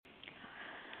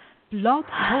Blog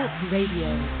Talk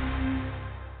Radio.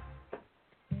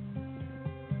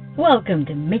 Welcome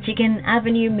to Michigan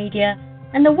Avenue Media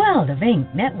and the World of Ink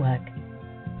Network.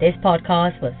 This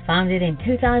podcast was founded in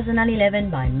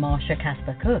 2011 by Marsha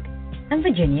Casper Cook and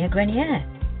Virginia Grenier.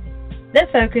 Their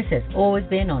focus has always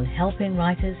been on helping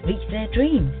writers reach their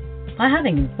dreams by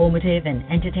having informative and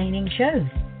entertaining shows.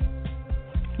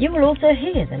 You will also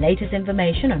hear the latest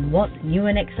information on what's new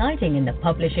and exciting in the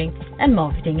publishing and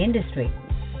marketing industry.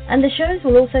 And the shows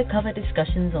will also cover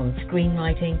discussions on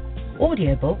screenwriting,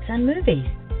 audiobooks, and movies.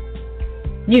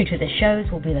 New to the shows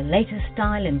will be the latest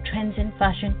style and trends in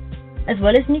fashion, as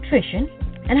well as nutrition,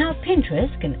 and how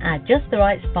Pinterest can add just the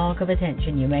right spark of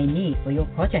attention you may need for your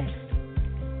projects.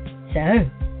 So,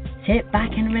 sit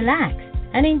back and relax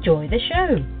and enjoy the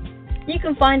show. You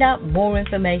can find out more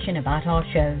information about our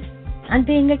shows and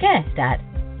being a guest at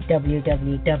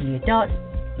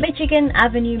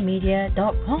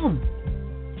www.michiganavenuemedia.com.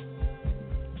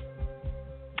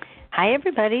 Hi,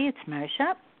 everybody. It's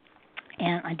Marsha.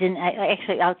 And I'll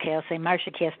say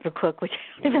Marsha Casper Cook, which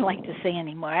I don't even like to say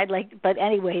anymore. But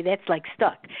anyway, that's like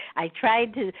stuck. I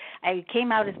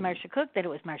came out as Marsha Cook, then it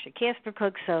was Marsha Casper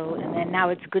Cook, and then now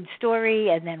it's Good Story,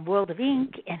 and then World of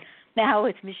Ink, and now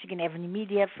it's Michigan Avenue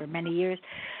Media for many years.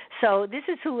 So this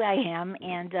is who I am,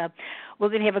 and we're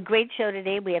going to have a great show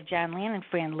today. We have John Land and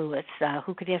Fran Lewis.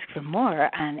 Who could ask for more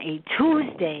on a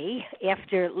Tuesday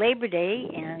after Labor Day?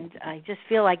 And I just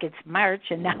feel like it's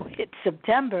March, and now it's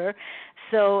September.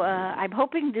 So I'm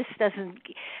hoping the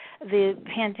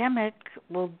pandemic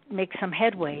will make some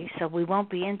headway, so we won't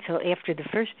be until after the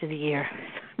first of the year.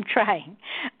 I'm trying.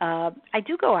 I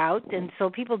do go out, and so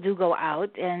people do go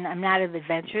out, and I'm not an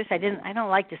adventurous. I don't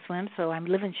like to swim, so I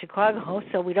live in Chicago,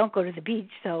 so we don't go to the beach.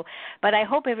 But I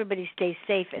hope everybody stays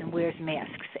safe and wears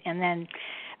masks, and then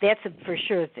that's a for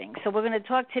sure thing. So we're going to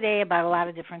talk today about a lot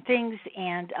of different things,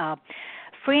 and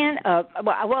Fran,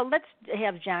 well, let's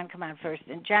have John come on first.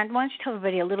 And John, why don't you tell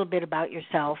everybody a little bit about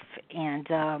yourself? And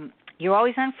you're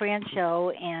always on Fran's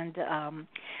show, and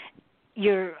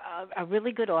you're a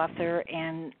really good author.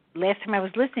 And last time I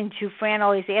was listening to you, Fran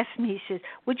always asked me, she says,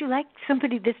 would you like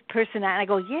this person? And I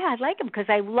go, yeah, I'd like him, because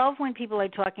I love when people are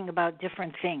talking about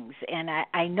different things. And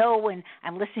I know when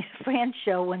I'm listening to Fran's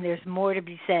show when there's more to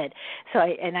be said. So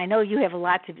I know you have a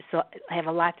lot to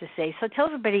say. So tell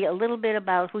everybody a little bit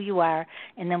about who you are,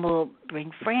 and then we'll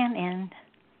bring Fran in.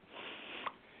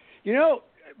 You know,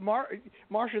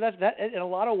 Marsha, that in a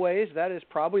lot of ways, that is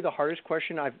probably the hardest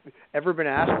question I've ever been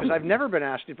asked, because I've never been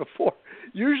asked it before.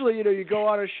 Usually, you go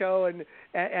on a show and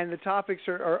the topics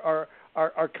are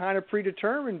kind of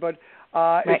predetermined, but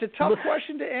it's a tough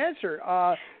question to answer,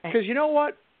 because you know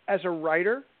what? As a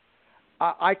writer,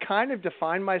 I kind of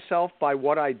define myself by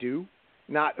what I do,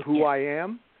 not who I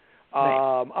am.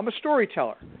 I'm a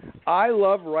storyteller. I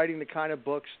love writing the kind of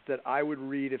books that I would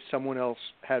read if someone else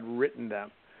had written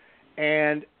them.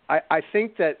 And I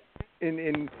think that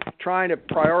in trying to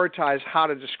prioritize how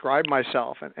to describe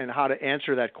myself and how to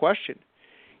answer that question,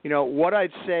 what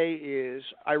I'd say is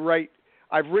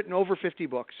I've written over 50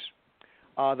 books.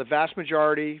 The vast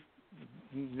majority,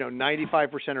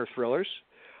 95% are thrillers.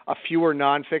 A few are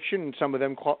nonfiction, and some of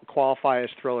them qualify as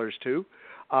thrillers too.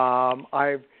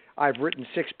 I've written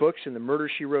 6 books in the Murder,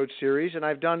 She Wrote series, and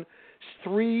I've done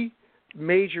 3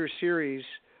 major series.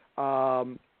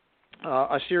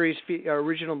 A series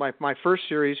original. My first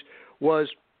series was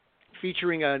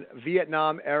featuring a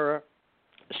Vietnam-era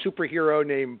superhero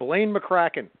named Blaine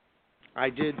McCracken. I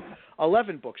did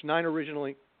 11 books, 9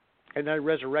 originally, and I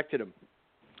resurrected him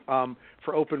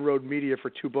for Open Road Media for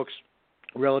 2 books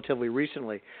relatively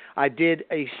recently. I did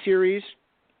a series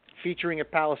featuring a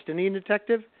Palestinian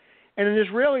detective and an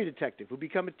Israeli detective who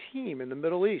become a team in the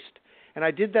Middle East. And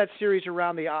I did that series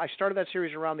I started that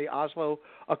series around the Oslo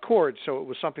Accords, so it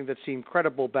was something that seemed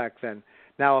credible back then.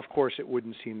 Now, of course, it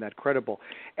wouldn't seem that credible.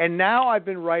 And now I've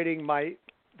been writing the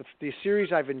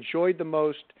series I've enjoyed the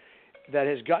most, that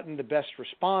has gotten the best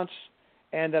response,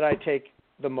 and that I take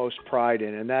the most pride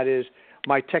in, and that is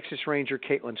my Texas Ranger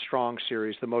Caitlin Strong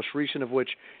series, the most recent of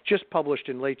which just published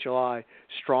in late July,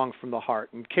 Strong from the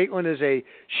Heart. And Caitlin is a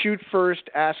shoot first,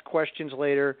 ask questions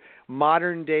later,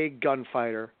 modern-day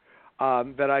gunfighter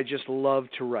that I just love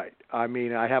to write. I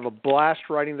mean, I have a blast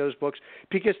writing those books,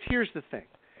 because here's the thing,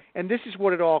 and this is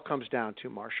what it all comes down to,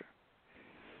 Marsha.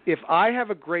 If I have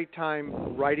a great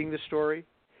time writing the story,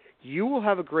 you will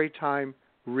have a great time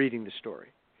reading the story.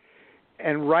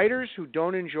 And writers who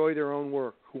don't enjoy their own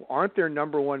work, who aren't their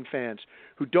number one fans,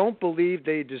 who don't believe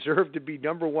they deserve to be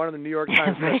number one on the New York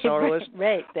Times bestseller list,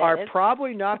 are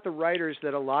probably not the writers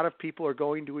that a lot of people are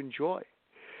going to enjoy.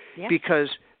 Yeah.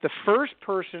 Because the first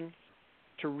person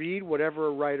to read whatever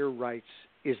a writer writes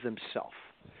is themselves.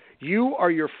 You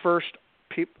are your first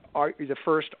the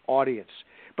first audience.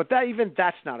 But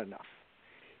that's not enough,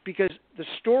 because the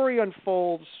story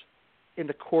unfolds in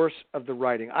the course of the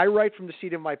writing. I write from the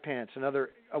seat of my pants. Another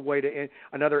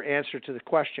answer to the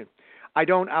question. I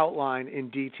don't outline in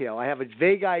detail. I have a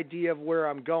vague idea of where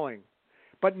I'm going,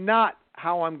 but not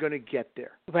how I'm going to get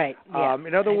there. Right. Yeah.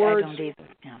 In other words, I don't either.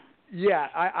 Yeah. Yeah,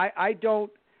 I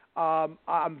don't.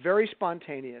 I'm very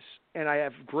spontaneous, and I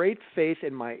have great faith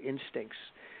in my instincts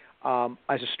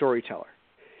as a storyteller.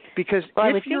 Because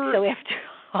I would think so after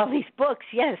all these books,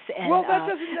 yes, and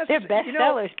they're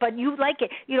bestsellers. But you like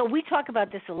it. We talk about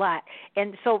this a lot,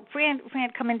 and so Fran,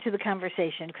 come into the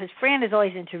conversation because Fran is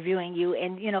always interviewing you,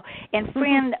 and and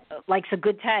Fran likes a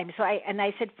good time. So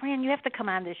I said, Fran, you have to come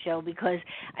on this show because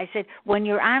I said when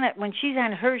you're on it, when she's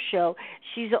on her show,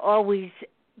 she's always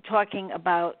talking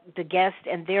about the guest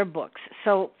and their books.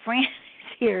 So Fran is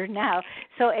here now,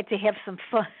 so to have some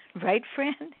fun, right,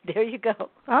 Fran? There you go.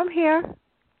 I'm here.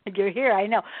 You're here, I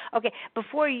know. Okay,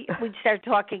 before we start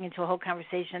talking into a whole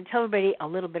conversation, tell everybody a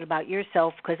little bit about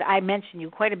yourself, because I mention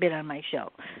you quite a bit on my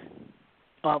show,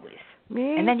 always.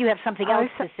 Me? And then you have something else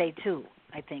to say, too,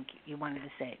 I think you wanted to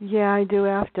say. Yeah, I do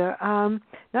after.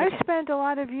 I spent a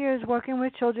lot of years working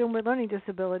with children with learning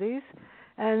disabilities,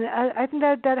 and I think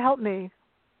that helped me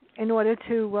in order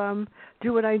to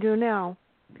do what I do now,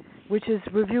 which is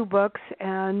review books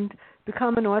and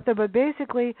become an author. But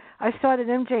basically, I started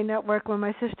MJ Network when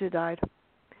my sister died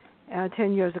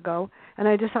 10 years ago, and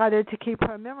I decided to keep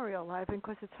her memory alive, and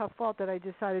because it's her fault that I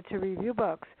decided to review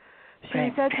books. She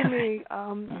said to me,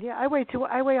 I weigh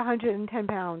 110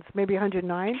 pounds, maybe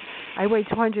 109. I weighed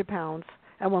 200 pounds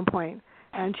at one point.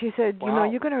 And she said, wow.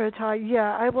 You're going to retire.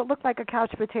 Yeah, I will look like a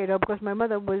couch potato because my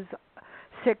mother was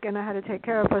sick and I had to take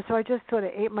care of her. So I just sort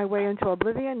of ate my way into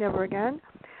oblivion, never again.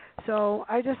 So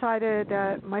I decided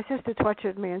that my sister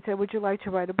tortured me and said, would you like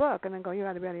to write a book? And I go, you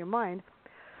got to be out of your mind.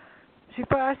 So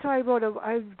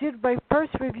I did my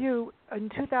first review in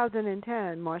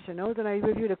 2010, Marsha knows, and I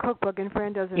reviewed a cookbook, and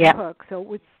Fran doesn't cook.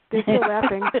 So they're still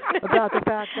laughing about the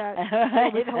fact that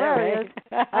it was hilarious.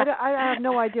 I have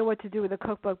no idea what to do with a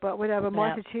cookbook, but whatever.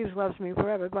 Marsha Cheeves loves me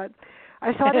forever. But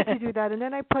I started to do that, and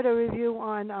then I put a review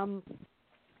on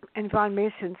Von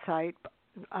Mason's site,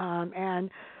 and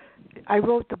I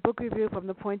wrote the book review from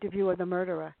the point of view of the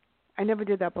murderer. I never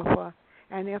did that before.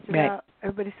 And after that,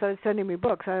 everybody started sending me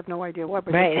books. I have no idea what,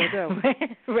 but they still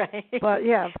do. Right. But,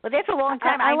 yeah. Well, that's a long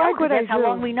time. I know like what that's I how do.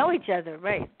 long we know each other.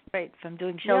 Right, from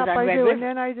doing shows on I Red do. River. And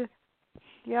then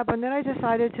but then I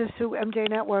decided to sue MJ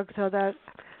Network so that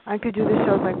I could do the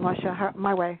shows like Marsha,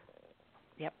 my way.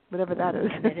 Yep. Whatever that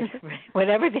is.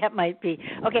 Whatever that might be.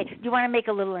 Okay, do you want to make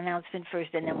a little announcement first,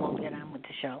 and then we'll get on with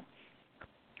the show?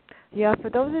 Yeah, for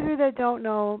those of you that don't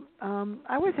know,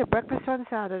 I was at breakfast on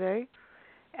Saturday,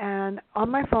 and on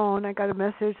my phone I got a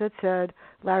message that said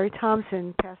Larry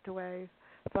Thompson passed away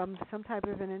from some type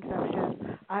of an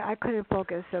infection. I couldn't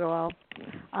focus at all.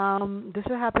 This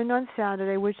happened on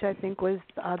Saturday, which I think was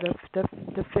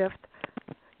the 5th.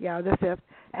 Yeah, the 5th.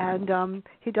 And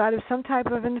he died of some type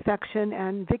of infection,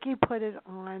 and Vicki put it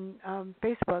on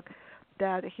Facebook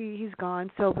that he's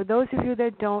gone. So for those of you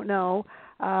that don't know,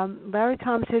 Larry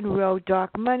Thompson wrote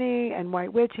Dark Money and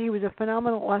White Witch. He was a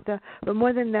phenomenal author, but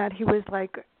more than that, he was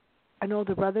like an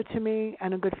older brother to me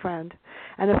and a good friend.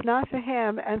 And if not for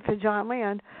him and for John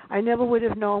Land, I never would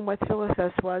have known what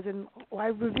Philosoph was. And I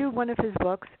reviewed one of his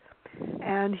books,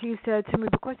 and he said to me,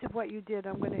 because of what you did,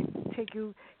 I'm going to take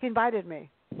you. He invited me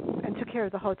and took care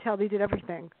of the hotel. He did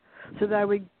everything so that I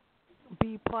would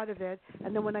be part of it.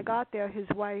 And then when I got there, his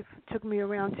wife took me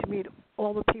around to meet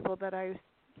all the people that I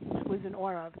was in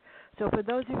awe of. So for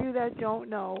those of you that don't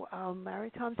know,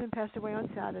 Larry Thompson passed away on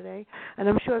Saturday, and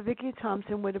I'm sure Vicki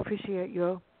Thompson would appreciate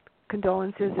your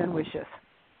condolences and wishes.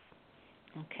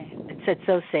 Okay, it's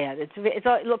so sad. It's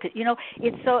all, look,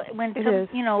 it's so when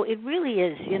it really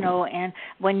is, and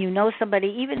when you know somebody,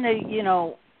 even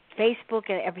though Facebook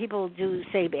and people do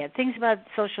say bad things about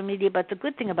social media, but the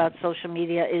good thing about social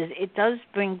media is it does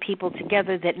bring people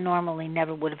together that normally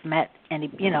never would have met.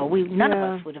 None of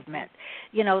us would have met.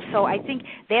 So I think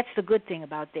that's the good thing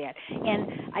about that.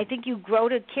 And I think you grow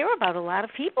to care about a lot of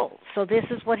people. So this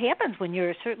is what happens when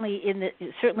you're certainly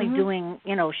doing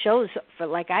shows for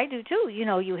like I do too.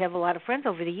 You have a lot of friends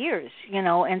over the years.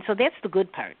 And so that's the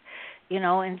good part.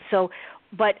 And so.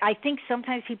 But I think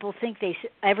sometimes people think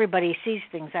everybody sees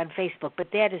things on Facebook, but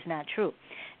that is not true.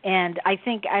 And I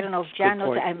think, I don't know if John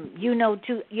knows,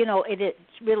 too, it's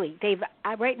really,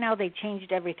 right now they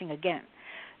changed everything again.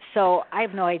 So I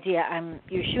have no idea.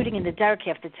 You're shooting in the dark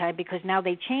half the time because now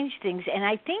they change things. And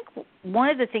I think one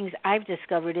of the things I've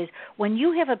discovered is when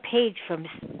you have a page from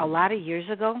a lot of years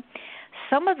ago,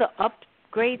 some of the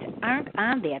upgrades aren't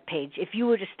on that page. If you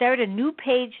were to start a new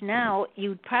page now,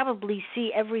 you'd probably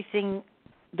see everything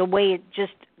the way it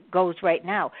just goes right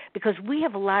now, because we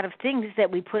have a lot of things that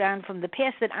we put on from the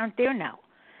past that aren't there now.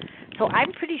 So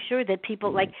I'm pretty sure that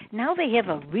people, like, now they have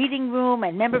a reading room.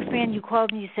 And remember, Fran, you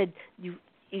called and you said, you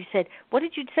said, what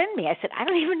did you send me? I said, I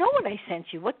don't even know what I sent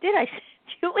you. What did I send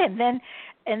you?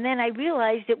 And then I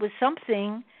realized it was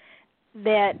something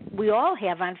that we all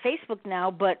have on Facebook now,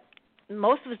 but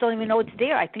most of us don't even know it's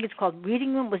there. I think it's called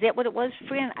Reading Room. Was that what it was,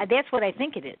 Fran? That's what I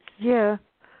think it is. Yeah.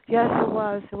 Yes, it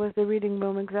was. It was the reading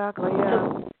room, exactly,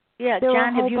 yeah. So, yeah, there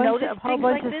John, have you noticed a whole things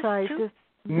bunch like of this sites. too?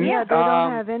 Yeah, they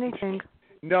don't have anything.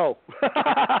 No.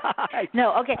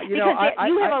 No, okay. You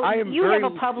have a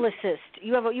publicist.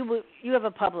 You have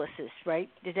a publicist, right?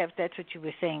 That's what you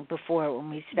were saying before when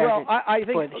we started. Well, I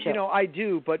before think the show. I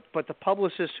do, but the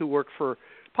publicists who work for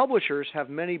publishers have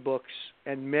many books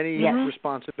and many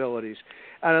responsibilities,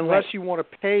 and unless you want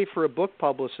to pay for a book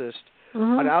publicist,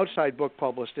 an outside book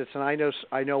publicist, and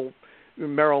I know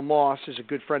Merrill Moss is a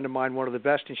good friend of mine, one of the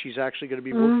best, and she's actually going to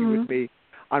be working with me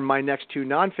on my next 2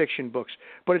 nonfiction books.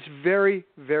 But it's very,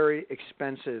 very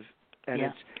expensive, and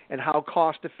and how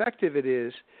cost effective it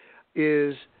is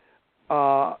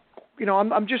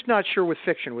I'm just not sure with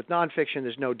fiction. With nonfiction,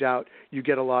 there's no doubt you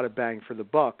get a lot of bang for the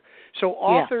buck. So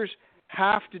authors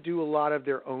have to do a lot of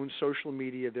their own social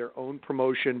media, their own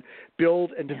promotion,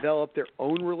 build and develop their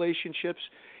own relationships.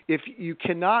 If you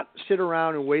cannot sit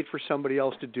around and wait for somebody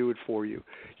else to do it for you,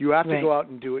 you have to go out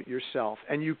and do it yourself.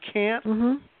 And you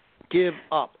can't give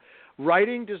up.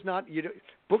 Writing does not.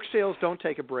 Book sales don't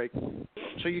take a break,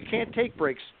 so you can't take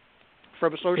breaks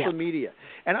from social media.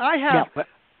 And I have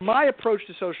my approach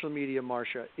to social media,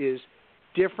 Marsha, is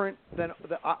different than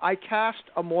I cast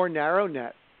a more narrow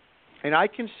net, and I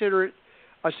consider it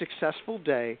a successful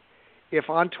day if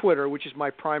on Twitter, which is my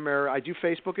primary. I do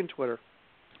Facebook and Twitter.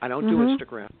 I don't do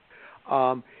Instagram.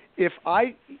 If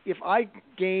I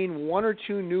gain 1 or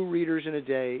 2 new readers in a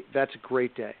day, that's a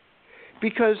great day,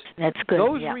 because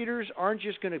those readers aren't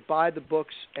just going to buy the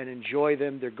books and enjoy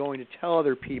them. They're going to tell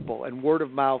other people, and word of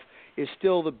mouth is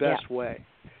still the best way.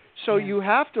 So you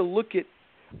have to look at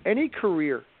any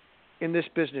career in this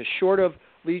business, short of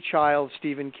Lee Child,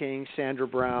 Stephen King, Sandra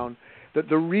Brown,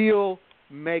 the real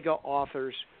mega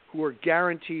authors who are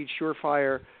guaranteed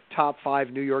surefire top 5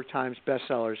 New York Times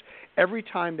bestsellers. Every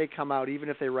time they come out, even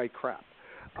if they write crap,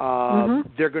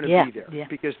 they're going to be there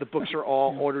because the books are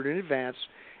all ordered in advance,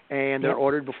 and they're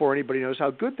ordered before anybody knows how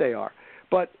good they are.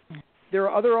 But there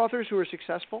are other authors who are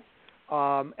successful,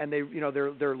 and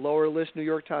they're lower list New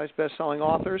York Times bestselling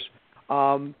authors,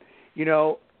 and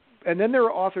then there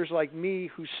are authors like me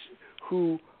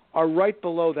who are right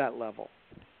below that level,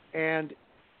 and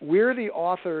we're the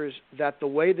authors that the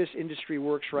way this industry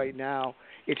works right now,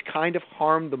 it's kind of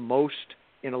harmed the most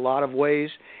in a lot of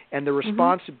ways, and the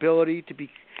responsibility to be,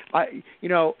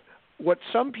 what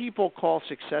some people call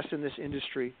success in this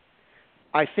industry,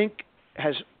 I think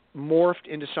has morphed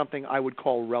into something I would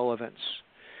call relevance.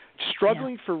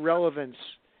 Struggling for relevance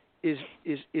is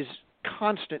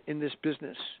constant in this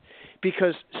business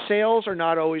because sales are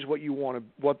not always what you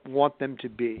want them to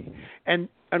be. And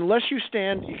unless you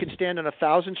can stand on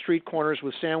 1,000 street corners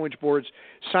with sandwich boards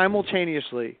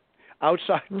simultaneously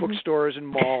outside bookstores and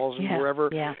malls and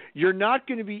wherever, you're not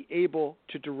going to be able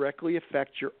to directly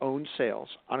affect your own sales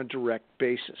on a direct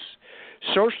basis.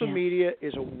 Social media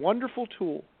is a wonderful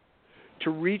tool to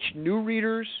reach new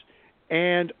readers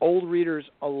and old readers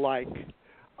alike.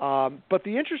 But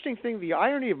the interesting thing, the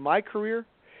irony of my career,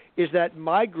 is that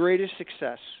my greatest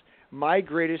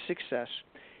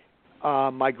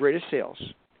sales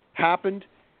happened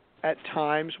at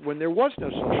times when there was no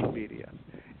social media,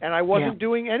 and I wasn't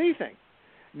doing anything.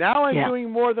 Now I'm doing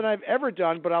more than I've ever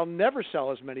done, but I'll never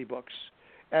sell as many books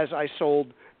as I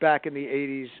sold back in the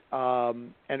 80s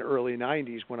and early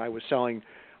 90s when I was selling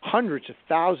hundreds of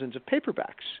thousands of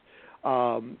paperbacks.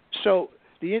 So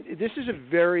this is a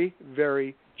very,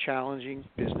 very challenging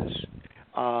business,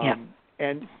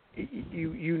 and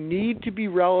you need to be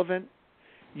relevant.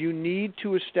 You need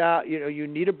to establish. You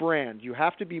need a brand. You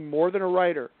have to be more than a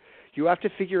writer. You have to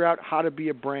figure out how to be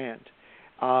a brand.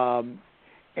 And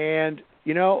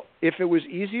if it was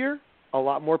easier, a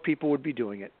lot more people would be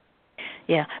doing it.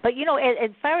 Yeah, but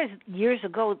as far as years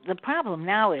ago, the problem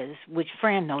now is, which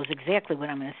Fran knows exactly what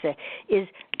I'm going to say, is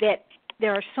that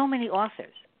there are so many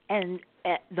authors, and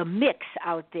the mix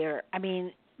out there. I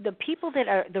mean, the people that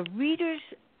are the readers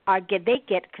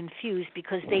get confused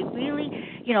because they really,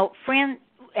 Fran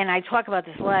and I talk about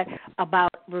this a lot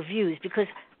about reviews, because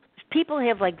people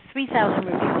have like 3,000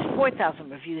 reviews, 4,000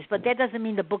 reviews, but that doesn't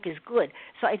mean the book is good.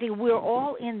 So I think we're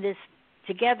all in this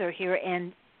together here.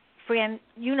 And Fran,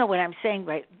 you know what I'm saying,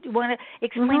 right? You want to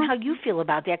explain how you feel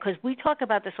about that, because we talk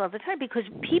about this all the time, because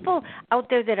people out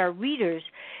there that are readers,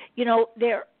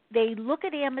 they look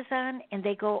at Amazon and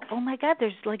they go, oh my God,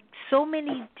 there's like so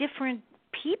many different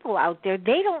people out there.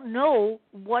 They don't know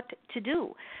what to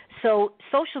do. So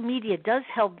social media does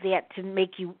help that to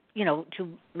make you, to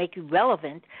make you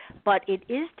relevant, but it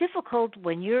is difficult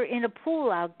when you're in a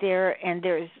pool out there and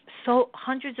there's so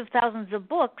hundreds of thousands of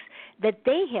books that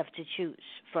they have to choose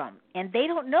from, and they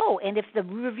don't know. And if the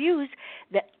reviews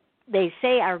that they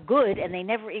say are good and they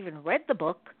never even read the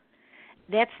book,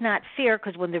 that's not fair,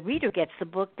 because when the reader gets the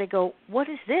book, they go, what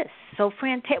is this? So,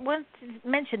 Fran,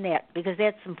 mention that, because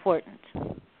that's important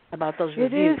about those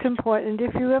reviews. It is important.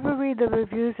 If you ever read the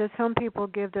reviews that some people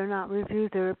give, they're not reviews,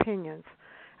 they're opinions.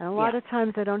 And a lot of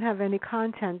times they don't have any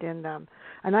content in them.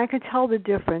 And I can tell the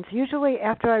difference. Usually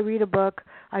after I read a book,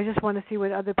 I just want to see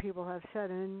what other people have said.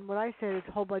 And what I say is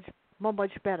a whole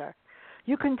much better.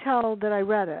 You can tell that I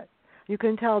read it. You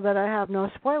can tell that I have no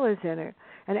spoilers in it.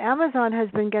 And Amazon has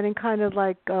been getting kind of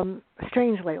like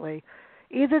strange lately.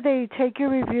 Either they take your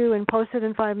review and post it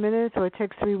in 5 minutes, or it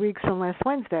takes 3 weeks from last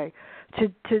Wednesday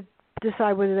to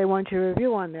decide whether they want your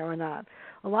review on there or not.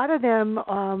 A lot of them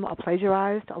are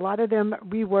plagiarized. A lot of them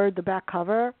reword the back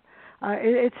cover.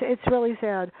 It's really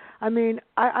sad. I mean,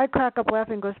 I crack up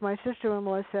laughing because my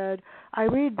sister-in-law said, I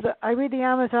read the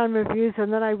Amazon reviews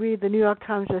and then I read the New York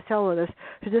Times bestseller list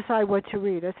to decide what to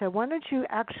read. I said, why don't you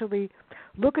actually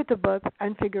look at the book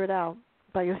and figure it out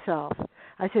by yourself?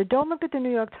 I said, don't look at the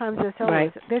New York Times bestseller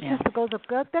list.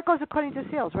 That goes according to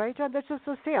sales, right, John? That's just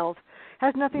the sales.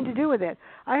 Has nothing to do with it.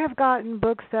 I have gotten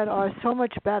books that are so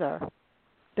much better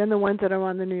than the ones that are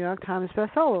on the New York Times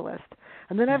bestseller list.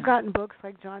 And then I've gotten books,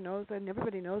 like John knows, and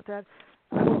everybody knows that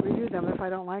I won't review them if I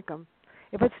don't like them.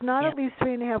 If it's not at least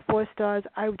 3.5, 4 stars,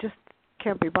 I just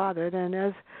can't be bothered. And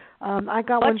as I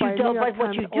got one by a New York Times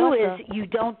what you do author, is you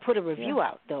don't put a review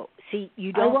out, though. See,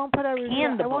 you don't. I won't put a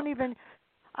review.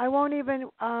 I won't even.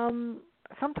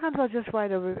 Sometimes I'll just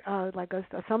write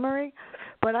a summary,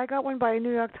 but I got one by a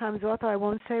New York Times author. I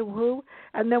won't say who.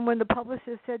 And then when the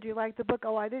publisher said, "Do you like the book?"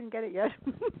 Oh, I didn't get it yet.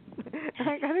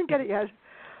 I didn't get it yet.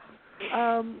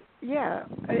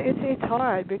 It's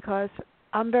hard because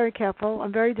I'm very careful.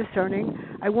 I'm very discerning.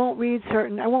 I won't read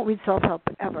self-help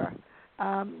ever.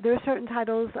 There are certain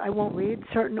titles I won't read,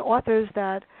 certain authors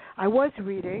that I was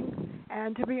reading,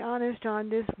 and to be honest, John,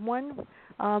 there's one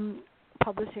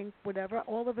publishing whatever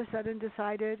all of a sudden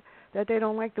decided that they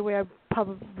don't like the way I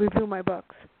review my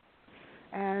books.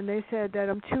 And they said that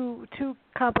I'm too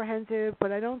comprehensive,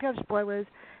 but I don't have spoilers,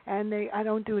 and I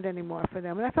don't do it anymore for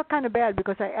them. And I felt kind of bad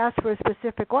because I asked for a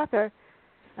specific author,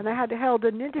 and I had to hold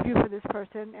an interview for this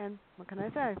person, and what can I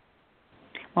say?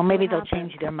 Well, maybe they'll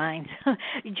change their minds.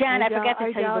 John, I forgot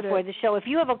to tell you before the show, if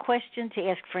you have a question to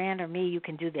ask Fran or me, you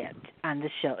can do that on the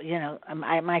show.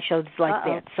 My show's like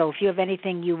that. So if you have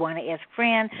anything you want to ask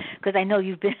Fran, because I know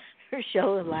you've been her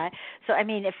show a lot. So, I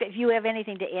mean, if you have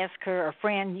anything to ask her or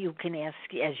Fran, you can ask,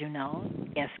 as you know,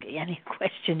 ask any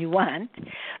question you want.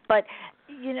 But,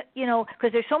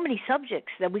 because there's so many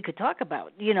subjects that we could talk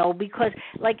about, because,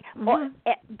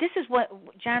 this is what,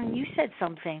 John, you said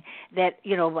something that,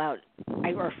 about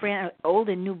or Fran, old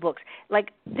and new books.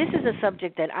 Like, this is a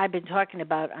subject that I've been talking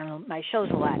about on my shows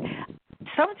a lot.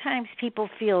 Sometimes people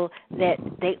feel that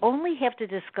they only have to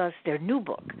discuss their new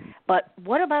book, but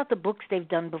what about the books they've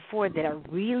done before that are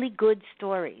really good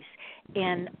stories?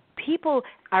 And people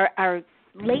are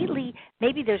lately,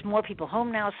 maybe there's more people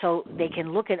home now, so they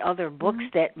can look at other books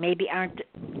that maybe aren't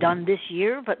done this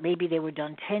year, but maybe they were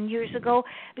done 10 years ago,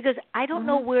 because I don't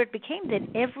know where it became that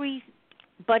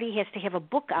everybody has to have a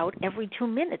book out every 2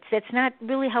 minutes. That's not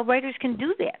really how writers can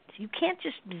do that. You can't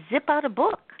just zip out a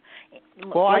book.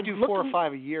 Well, I do 4 or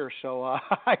 5 a year, so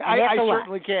I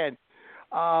certainly can.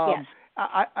 Yes.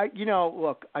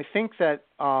 Look, I think that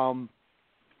I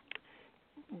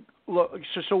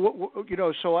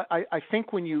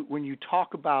think when you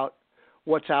talk about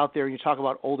what's out there, and you talk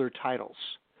about older titles,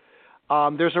 I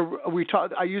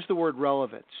use the word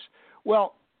relevance.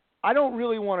 Well, I don't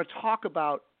really want to talk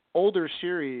about older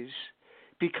series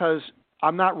because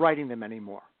I'm not writing them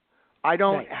anymore. I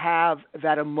don't have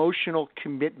that emotional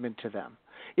commitment to them.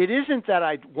 It isn't that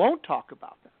I won't talk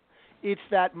about them. It's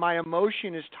that my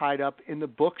emotion is tied up in the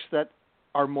books that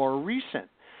are more recent.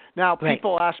 Now,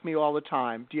 people ask me all the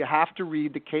time, do you have to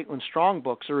read the Caitlin Strong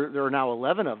books, or there are now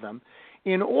 11 of them,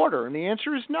 in order? And the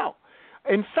answer is no.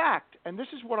 In fact, and this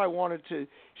is what I wanted to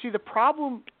see, the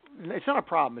problem, it's not a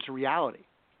problem, it's a reality.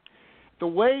 The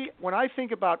way, when I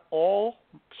think about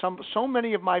so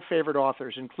many of my favorite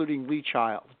authors, including Lee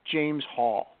Child, James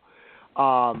Hall,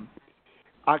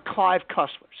 Clive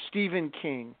Cussler, Stephen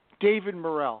King, David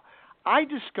Morrell, I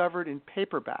discovered in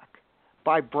paperback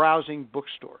by browsing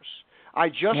bookstores. I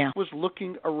just was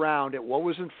looking around at what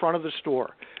was in front of the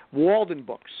store. Walden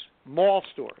Books, mall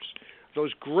stores,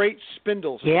 those great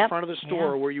spindles in the front of the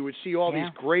store where you would see all these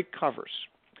great covers.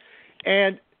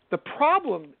 And the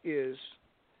problem is,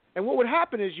 and what would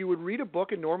happen is you would read a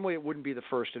book, and normally it wouldn't be the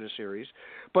first in a series,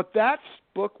 but that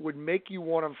book would make you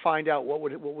want to find out what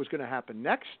was going to happen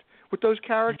next with those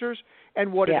characters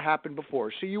and what had happened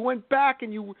before. So you went back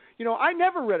and I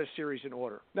never read a series in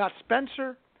order. Not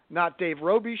Spencer, not Dave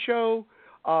Roby's show,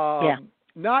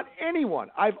 not anyone.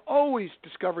 I've always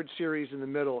discovered series in the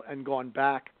middle and gone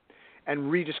back and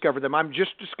rediscovered them. I'm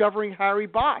just discovering Harry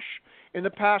Bosch in the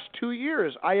past 2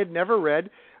 years. I had never read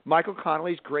Michael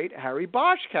Connelly's great Harry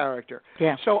Bosch character.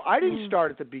 Yeah. So I didn't start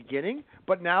at the beginning,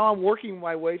 but now I'm working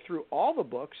my way through all the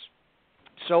books.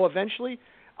 So eventually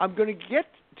I'm going to get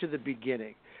to the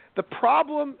beginning. The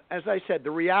problem, as I said,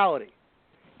 the reality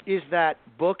is that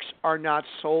books are not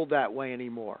sold that way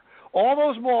anymore. All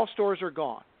those mall stores are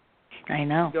gone. I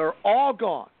know. They're all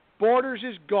gone. Borders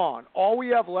is gone. All we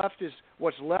have left is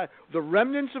what's left, the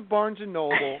remnants of Barnes &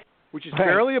 Noble, which is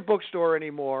barely a bookstore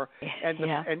anymore,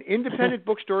 and independent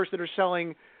bookstores that are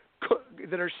selling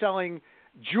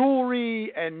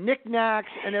jewelry and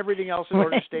knickknacks and everything else in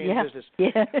order to stay in business.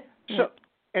 So,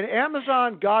 and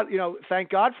Amazon, thank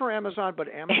God for Amazon, but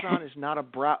Amazon is not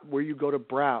where you go to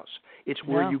browse. It's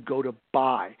where you go to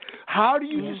buy. How do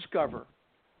you discover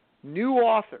new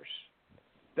authors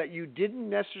that you didn't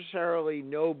necessarily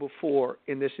know before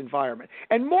in this environment?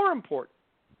 And more important,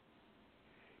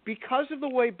 because of the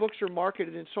way books are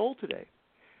marketed and sold today,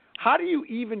 how do you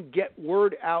even get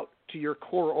word out to your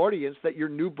core audience that your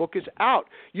new book is out?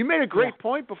 You made a great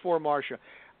point before, Marsha.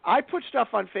 I put stuff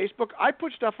on Facebook, I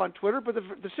put stuff on Twitter, but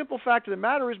the simple fact of the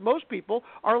matter is most people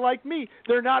are like me.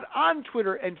 They're not on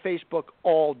Twitter and Facebook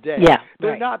all day.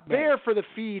 They're not there for the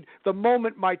feed the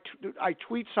moment I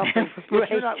tweet something. If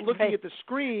you're not looking at the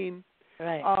screen,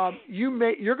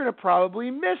 you're going to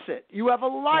probably miss it. You have a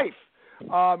life.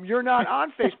 You're not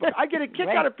on Facebook. I get a kick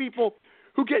out of people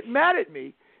who get mad at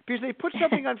me because they put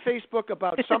something on Facebook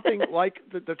about something like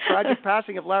the tragic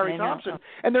passing of Larry Thompson,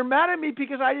 and they're mad at me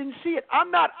because I didn't see it.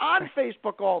 I'm not on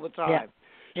Facebook all the time.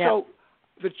 So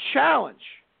the challenge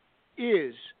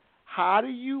is, how do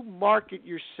you market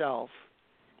yourself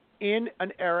in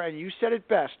an era, and you said it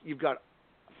best, you've got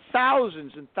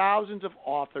thousands and thousands of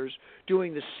authors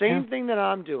doing the same thing that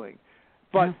I'm doing,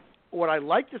 but what I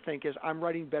like to think is I'm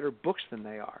writing better books than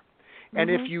they are.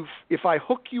 And if I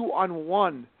hook you on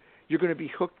one, you're going to be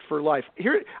hooked for life.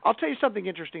 Here, I'll tell you something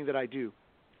interesting that I do,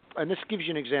 and this gives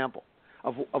you an example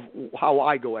of how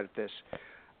I go at this.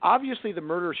 Obviously, the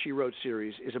Murder, She Wrote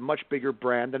series is a much bigger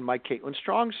brand than my Caitlin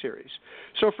Strong series.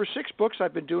 So for 6 books,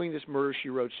 I've been doing this Murder, She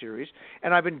Wrote series,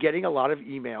 and I've been getting a lot of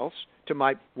emails to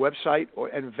my website,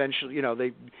 and eventually,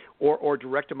 or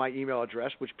direct to my email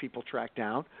address, which people track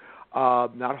down.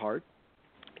 Not hard.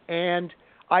 Because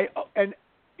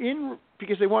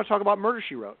they want to talk about Murder,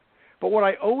 She Wrote. But what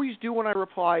I always do when I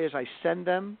reply is I send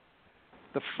them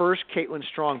the first Caitlin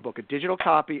Strong book, a digital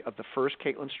copy of the first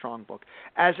Caitlin Strong book,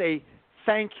 as a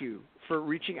thank you for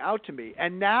reaching out to me.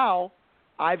 And now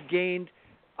I've gained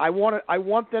I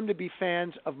want them to be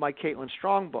fans of my Caitlin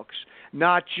Strong books,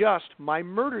 not just my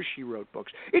Murder, She Wrote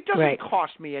books. It doesn't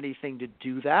cost me anything to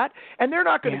do that, and they're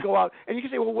not going to go out. And you can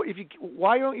say, well,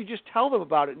 why don't you just tell them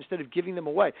about it instead of giving them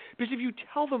away? Because if you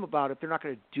tell them about it, they're not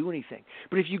going to do anything.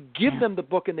 But if you give them the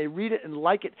book and they read it and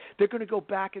like it, they're going to go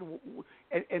back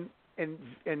and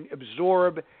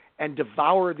absorb and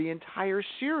devour the entire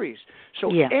series.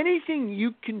 So anything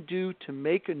you can do to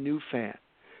make a new fan,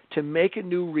 to make a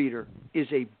new reader, is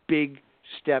a big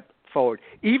step forward,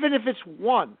 even if it's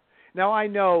one. Now, I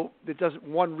know that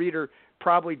one reader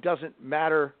probably doesn't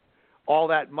matter all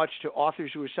that much to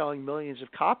authors who are selling millions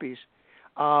of copies,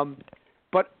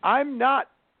 but I'm not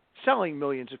selling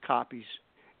millions of copies,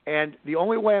 and the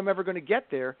only way I'm ever going to get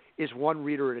there is one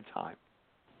reader at a time.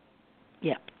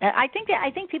 Yeah, I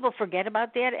think people forget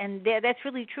about that, and that's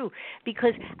really true,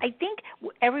 because I think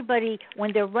everybody,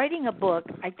 when they're writing a book,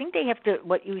 I think they have to,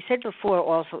 what you said before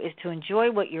also, is to enjoy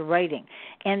what you're writing,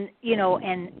 and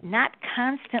and not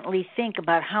constantly think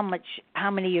about how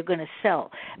many you're going to sell,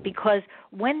 because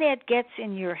when that gets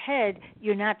in your head,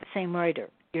 you're not the same writer,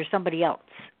 you're somebody else.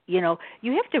 You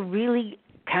have to really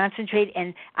concentrate.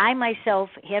 And I myself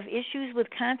have issues with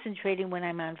concentrating when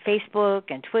I'm on Facebook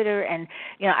and Twitter. And,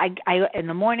 I in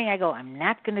the morning I go, I'm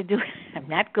not going to do it. I'm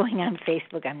not going on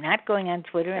Facebook. I'm not going on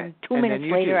Twitter. And 2 minutes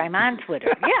later, I'm on Twitter.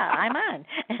 Yeah, I'm on.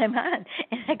 And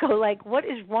I go like, what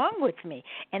is wrong with me?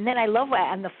 And then I love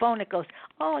on the phone it goes,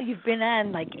 oh, you've been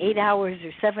on like 8 hours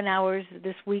or 7 hours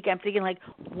this week. I'm thinking like,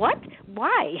 what?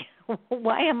 Why?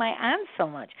 Why am I on so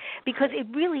much? Because it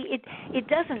really, it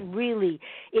doesn't really,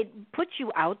 it puts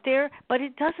you out there, but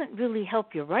it doesn't really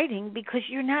help your writing because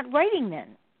you're not writing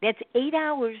then. That's 8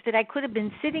 hours that I could have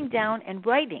been sitting down and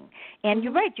writing. And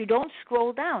you're right, you don't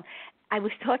scroll down. I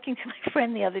was talking to my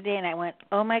friend the other day, and I went,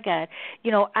 oh, my God.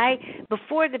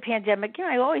 Before the pandemic,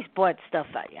 I always bought stuff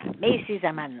at Macy's.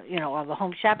 I'm on, all the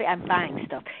home shopping. I'm buying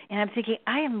stuff. And I'm thinking,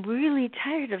 I am really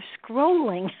tired of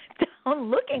scrolling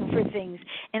down looking for things.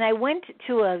 And I went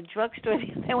to a drugstore.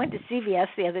 I went to CVS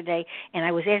the other day, and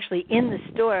I was actually in the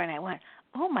store, and I went,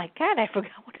 oh, my God, I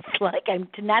forgot what it's like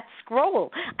to not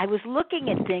scroll. I was looking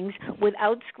at things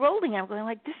without scrolling. I'm going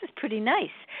like, this is pretty nice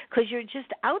because you're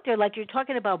just out there like you're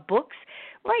talking about books.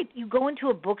 Right, you go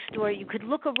into a bookstore, you could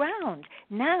look around.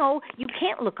 Now you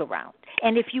can't look around.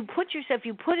 And if you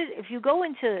if you go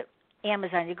into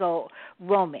Amazon, you go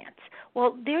romance.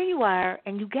 Well, there you are,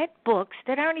 and you get books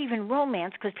that aren't even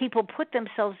romance because people put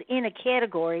themselves in a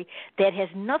category that has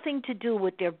nothing to do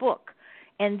with their book.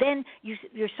 And then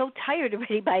you're so tired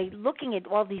already by looking at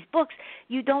all these books,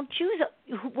 you don't choose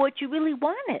what you really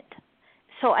wanted.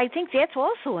 So I think that's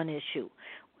also an issue,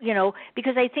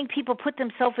 because I think people put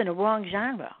themselves in a wrong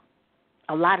genre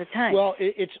a lot of times. Well,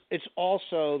 it's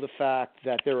also the fact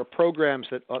that there are programs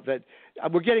that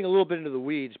we're getting a little bit into the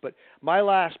weeds, but my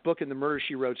last book in the Murder,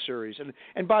 She Wrote series,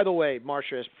 and by the way,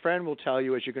 Marsha, as Fran will tell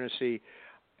you, as you're going to see,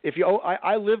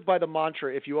 I live by the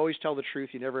mantra, if you always tell the truth,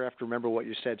 you never have to remember what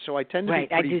you said. So I tend to be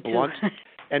pretty blunt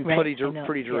and pretty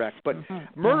direct. But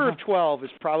Murder of 12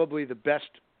 is probably the best,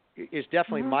 is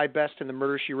definitely my best in the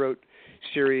Murder, She Wrote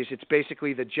series. It's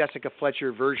basically the Jessica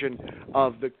Fletcher version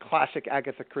of the classic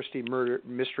Agatha Christie murder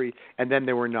mystery, and then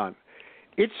there were none.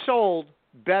 It sold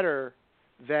better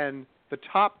than the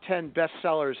top 10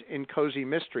 bestsellers in cozy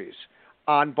mysteries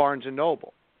on Barnes &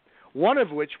 Noble, one of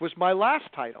which was my last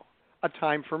title, A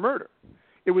Time for Murder.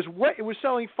 It was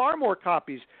selling far more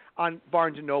copies on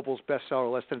Barnes & Noble's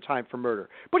bestseller list than A Time for Murder.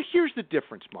 But here's the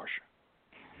difference, Marsha.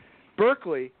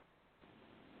 Berkeley,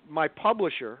 my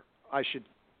publisher, I should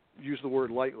use the word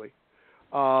lightly,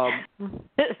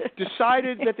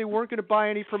 decided that they weren't going to buy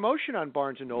any promotion on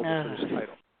Barnes & Noble for this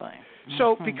title. Fine.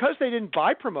 So because they didn't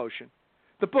buy promotion,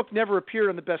 the book never appeared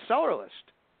on the bestseller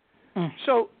list.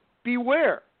 So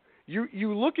beware.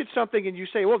 You look at something and you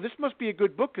say, well, this must be a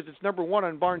good book because it's number one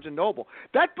on Barnes & Noble.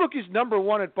 That book is number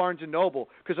one at Barnes & Noble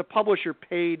because a publisher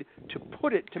paid to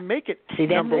make it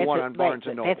number one on Barnes &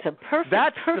 Noble. That's a perfect.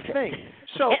 That's the thing.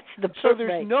 So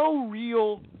there's no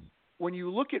real, when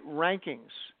you look at rankings,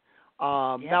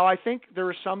 now I think there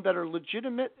are some that are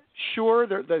legitimate, sure,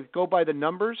 that go by the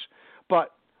numbers,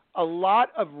 but a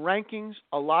lot of rankings,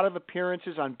 a lot of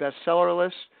appearances on bestseller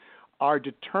lists are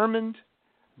determined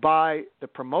by the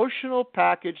promotional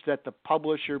package that the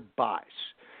publisher buys.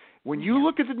 When you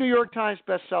look at the New York Times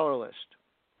bestseller list,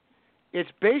 it's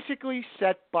basically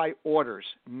set by orders,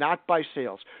 not by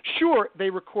sales. Sure, they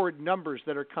record numbers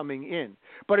that are coming in,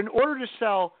 but in order to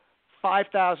sell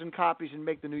 5,000 copies and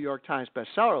make the New York Times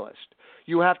bestseller list,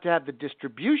 you have to have the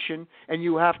distribution and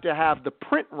you have to have the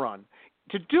print run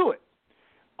to do it.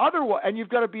 Otherwise, and you've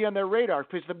got to be on their radar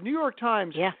because the New York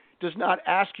Times does not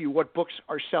ask you what books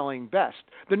are selling best.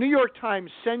 The New York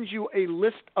Times sends you a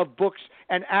list of books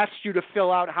and asks you to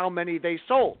fill out how many they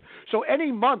sold. So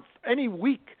any month, any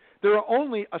week, there are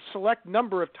only a select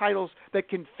number of titles that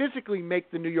can physically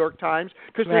make the New York Times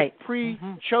because they're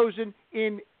pre-chosen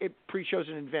in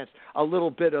advance. A little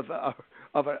bit of a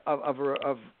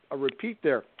repeat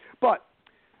there, but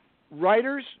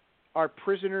writers are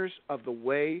prisoners of the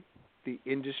way the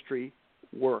industry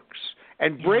works,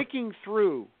 and breaking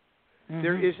through.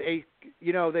 There is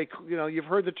you've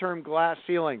heard the term glass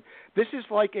ceiling. This is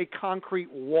like a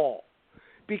concrete wall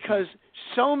because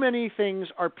so many things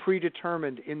are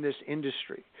predetermined in this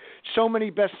industry. So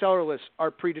many bestseller lists are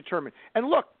predetermined. And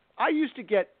look, I used to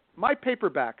get my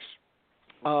paperbacks.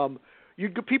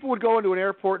 People would go into an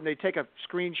airport and they'd take a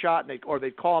screenshot or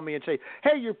they'd call me and say,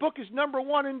 "Hey, your book is number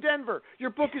 1 in Denver. Your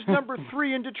book is number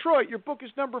 3 in Detroit. Your book is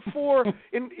number 4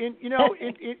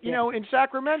 in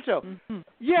Sacramento."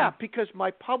 Yeah, because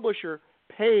my publisher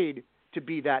paid to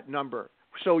be that number.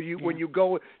 So when you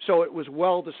go, so it was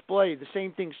well displayed. The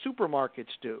same thing supermarkets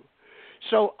do.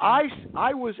 So I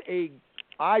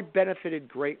benefited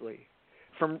greatly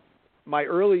from my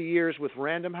early years with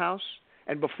Random House,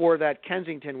 and before that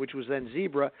Kensington, which was then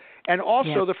Zebra, and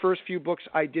also the first few books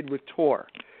I did with Tor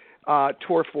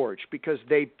Forge, because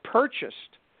they purchased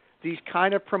these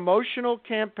kind of promotional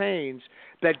campaigns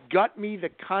that got me the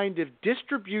kind of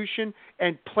distribution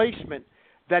and placement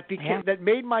that that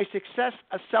made my success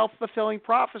a self-fulfilling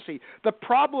prophecy. The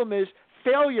problem is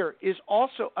failure is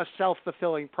also a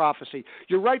self-fulfilling prophecy.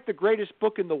 You're right, the greatest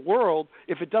book in the world,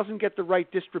 if it doesn't get the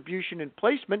right distribution and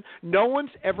placement, no one's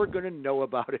ever going to know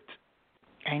about it.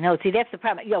 I know. See, that's the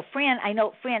problem. Fran,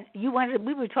 we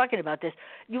were talking about this.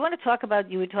 You were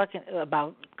talking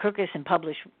about Kirkus and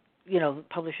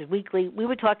Publishers Weekly. We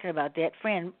were talking about that.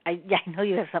 Fran, I know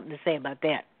you have something to say about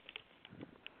that.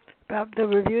 About the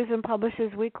reviews in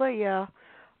Publishers Weekly, yeah.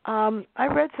 I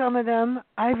read some of them.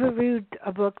 I reviewed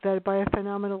a book by a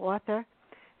phenomenal author,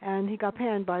 and he got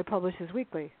panned by Publishers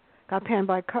Weekly. Got panned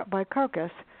by Kirkus,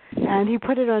 and he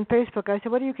put it on Facebook. I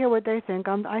said, "What do you care what they think?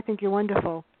 I think you're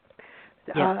wonderful."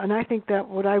 And I think that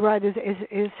what I write is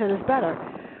better.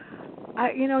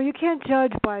 You can't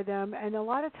judge by them, and a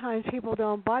lot of times people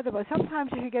don't buy the book.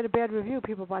 Sometimes if you get a bad review,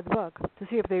 people buy the book to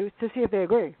see if they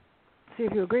agree, see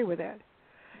if you agree with it.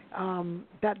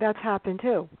 That's happened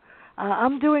too.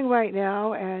 I'm doing right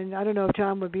now, and I don't know if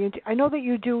John would be I know that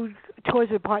you do tours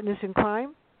with Partners in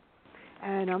Crime,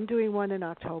 and I'm doing one in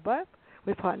October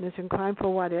with Partners in Crime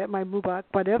for What If, my new book,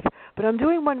 What If. But I'm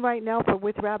doing one right now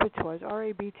with Rabbit Tours,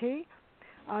 RABT.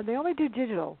 They only do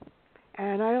digital,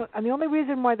 and the only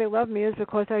reason why they love me is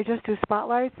because I just do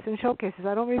spotlights and showcases.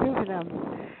 I don't review for them,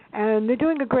 and they're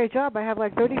doing a great job. I have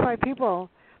like 35 people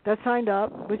that signed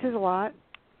up, which is a lot,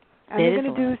 and they're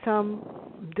going to do some,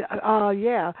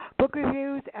 book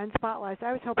reviews and spotlights.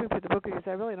 I was hoping for the book reviews.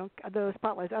 I really don't. The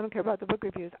spotlights. I don't care about the book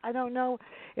reviews. I don't know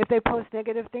if they post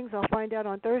negative things. I'll find out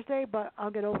on Thursday, but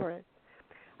I'll get over it.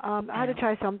 I had to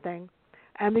try something,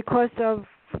 and because of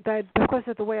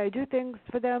the way I do things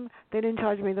for them, they didn't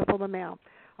charge me the full amount.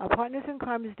 Partners in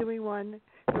Crime is doing one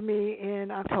for me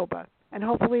in October, and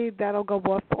hopefully that'll go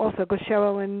off also, because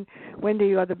Cheryl and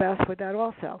Wendy are the best with that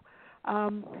also.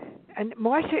 And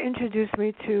Marsha introduced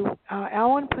me to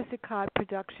Alan Pussycat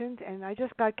Productions, and I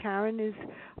just got Karen is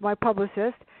my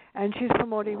publicist, and she's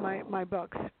promoting my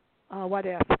books, What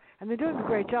If. And they're doing a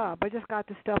great job. I just got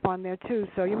the stuff on there too,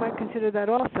 so you might consider that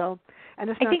also. And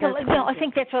it's not I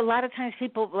think that's a lot of times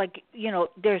people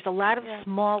there's a lot of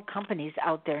small companies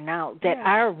out there now that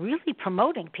are really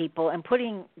promoting people and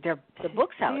putting the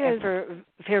books out for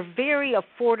very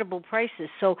affordable prices.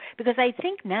 So because I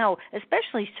think now,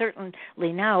 especially certainly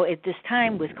now at this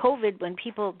time with COVID, when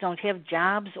people don't have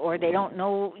jobs or they don't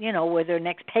know where their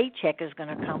next paycheck is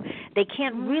going to come, they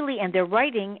can't really, and they're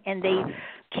writing and they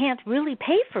can't really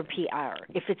pay for PR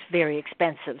if it's very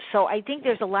expensive. So I think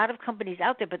there's a lot of companies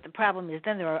out there, but the problem is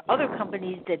then there are other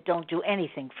companies that don't do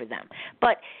anything for them.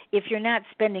 But if you're not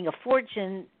spending a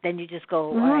fortune, then you just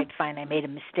go, all right, fine, I made a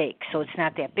mistake, so it's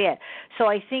not that bad. So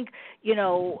I think,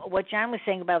 what John was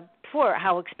saying about before,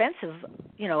 how expensive,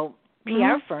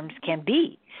 PR firms can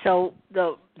be. So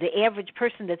the average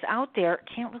person that's out there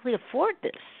can't really afford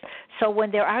this. So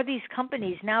when there are these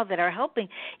companies now that are helping,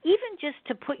 even just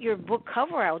to put your book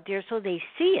cover out there so they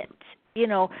see it,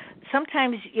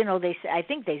 sometimes,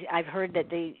 I've heard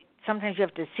that sometimes you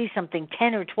have to see something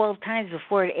 10 or 12 times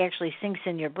before it actually sinks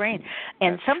in your brain.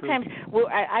 And that's sometimes,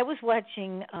 I was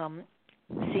watching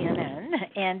CNN,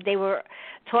 and they were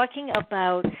talking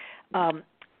about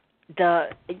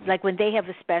when they have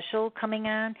a special coming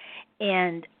on,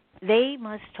 and they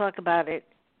must talk about it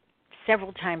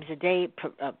several times a day,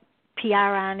 PR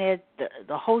on it,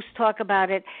 the hosts talk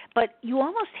about it, but you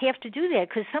almost have to do that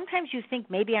because sometimes you think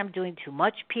maybe I'm doing too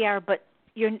much PR, but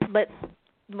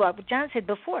what John said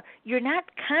before, you're not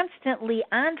constantly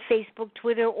on Facebook,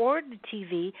 Twitter, or the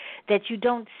TV that you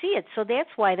don't see it, so that's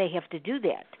why they have to do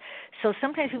that. So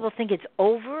sometimes people think it's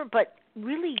over, but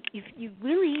really, you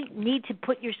really need to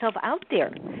put yourself out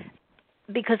there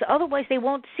because otherwise they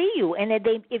won't see you. And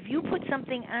if you put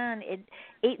something on at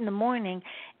 8 in the morning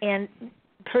and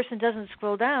the person doesn't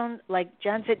scroll down, like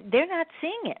John said, they're not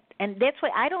seeing it. And that's why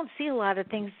I don't see a lot of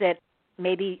things that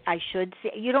maybe I should see.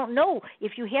 You don't know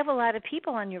if you have a lot of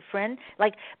people on your friend,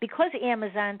 because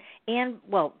Amazon and,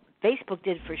 Facebook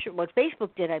did for sure. What Facebook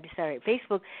did,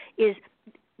 Facebook is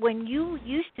when you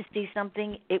used to see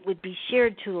something, it would be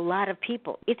shared to a lot of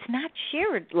people. It's not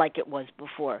shared like it was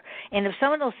before. And if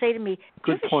someone will say to me,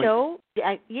 "Do you have a show?"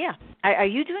 Are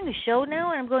you doing a show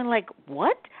now? And I'm going like,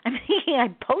 what? I'm thinking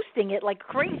I'm posting it like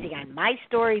crazy on my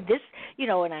story,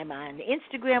 and I'm on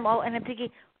Instagram, and I'm thinking,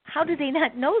 how do they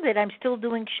not know that I'm still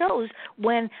doing shows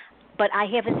but I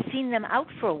haven't seen them out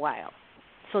for a while?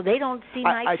 So they don't see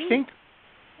my feed.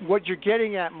 what you're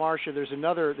getting at, Marsha, there's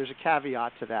a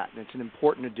caveat to that, and it's an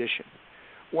important addition.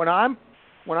 I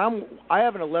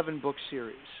have an 11-book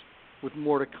series with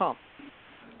more to come.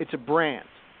 It's a brand.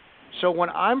 So when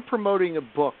I'm promoting a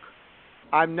book,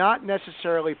 I'm not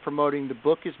necessarily promoting the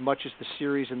book as much as the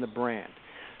series and the brand.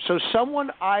 So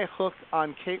someone I hook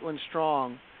on Caitlin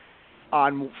Strong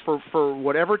for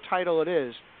whatever title it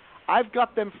is, I've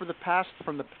got them for the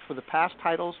past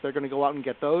titles. They're going to go out and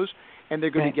get those, and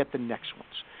they're going to get the next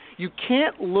ones. You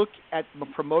can't look at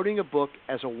promoting a book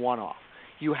as a one-off.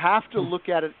 You have to look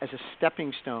at it as a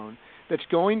stepping stone that's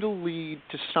going to lead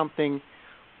to something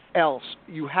else.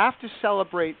 You have to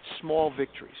celebrate small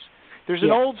victories. There's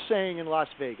an old saying in Las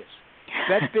Vegas: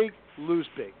 bet big, lose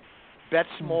big. Bet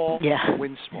small,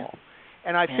 win small.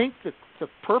 And I think that the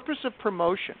purpose of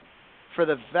promotion for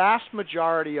the vast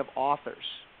majority of authors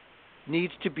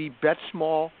needs to be bet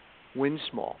small, win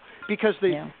small. Because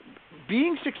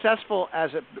being successful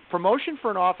as a promotion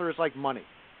for an author is like money.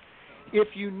 If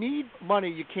you need money,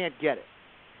 you can't get it.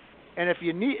 And if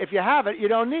you have it, you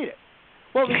don't need it.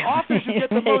 Well, the authors who get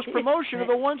the most promotion are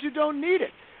the ones who don't need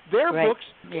it. Their books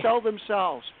sell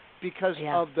themselves because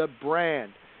of the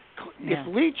brand. If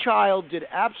Lee Child did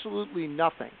absolutely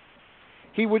nothing,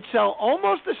 he would sell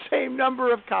almost the same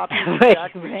number of copies of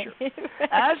Jack Reacher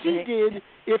as he did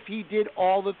if he did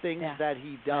all the things that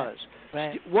he does.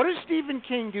 Right. What does Stephen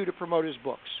King do to promote his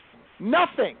books?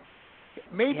 Nothing.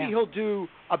 Maybe he'll do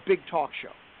a big talk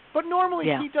show. But normally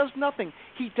he does nothing.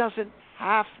 He doesn't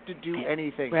have to do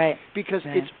anything because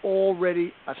it's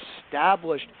already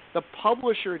established. The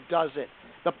publisher does it.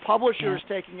 The publisher is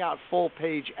taking out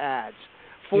full-page ads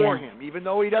for him, even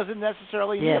though he doesn't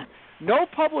necessarily need them. No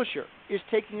publisher is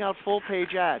taking out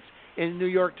full-page ads in the New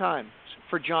York Times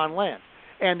for John Land.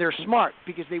 And they're smart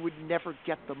because they would never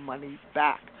get the money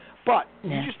back. But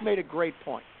you just made a great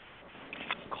point.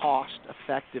 Cost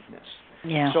effectiveness.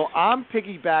 Yeah. So I'm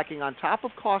piggybacking on top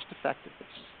of cost effectiveness.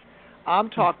 I'm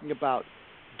talking about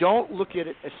don't look at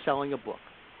it as selling a book.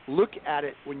 Look at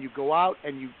it when you go out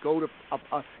and you go to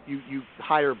you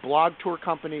hire blog tour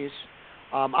companies.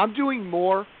 I'm doing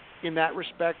more in that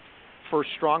respect for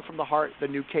Strong from the Heart, the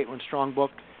new Caitlin Strong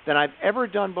book, than I've ever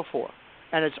done before.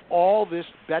 And it's all this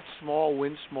bet small,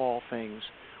 win small things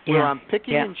where I'm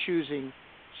picking and choosing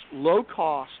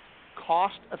low-cost,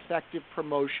 cost-effective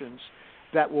promotions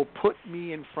that will put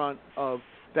me in front of,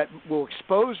 that will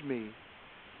expose me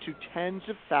to tens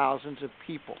of thousands of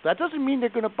people. That doesn't mean they're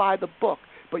going to buy the book,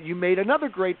 but you made another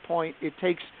great point. It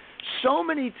takes so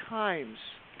many times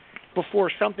before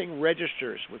something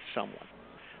registers with someone.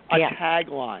 A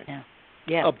tagline,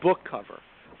 a book cover,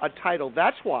 a title.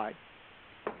 That's why,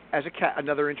 as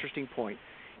another interesting point,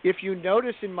 if you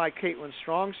notice in my Caitlin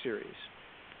Strong series,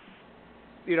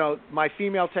 you know, my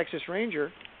Female Texas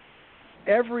Ranger,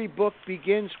 every book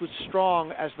begins with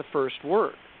strong as the first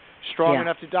word. Strong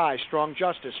enough to die, strong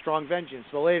justice, strong vengeance,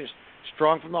 the latest,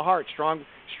 strong from the heart, strong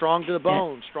to the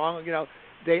bone, strong, you know,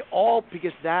 they all,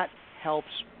 because that helps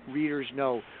readers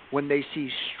know when they see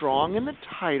strong in the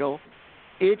title,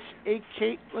 it's a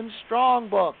Caitlin Strong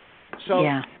book. So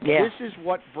this is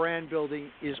what brand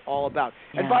building is all about.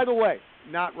 And by the way,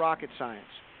 not rocket science.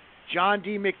 John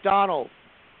D. McDonald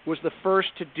was the first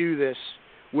to do this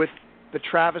with the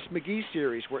Travis McGee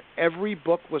series, where every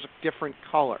book was a different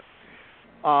color.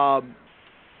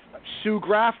 Sue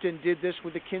Grafton did this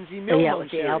with the Kinsey Millman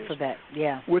with series. The Alphabet,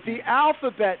 with the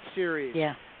Alphabet series.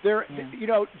 You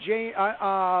know,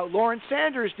 Lauren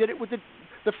Sanders did it with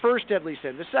the first Deadly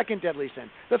Sin, the second Deadly Sin,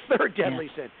 the third Deadly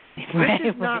Sin.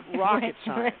 This is not rocket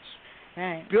science.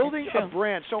 Building a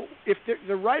brand. So if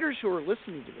the writers who are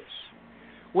listening to this,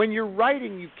 when you're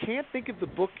writing, you can't think of the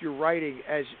book you're writing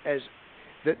as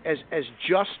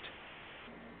just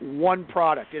one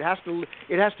product. It has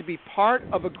to be part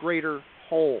of a greater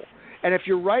whole. And if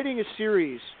you're writing a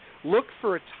series, look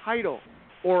for a title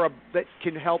that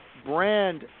can help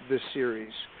brand the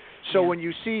series. So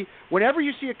whenever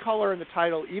you see a color in the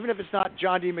title, even if it's not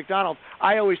John D. McDonald,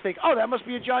 I always think, oh, that must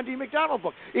be a John D. McDonald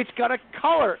book. It's got a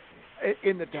color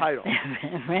in the title.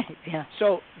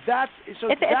 So that's it's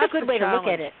a good way to look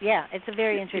at it. Yeah, it's a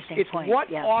very interesting point. It's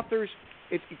what authors.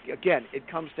 It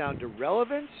comes down to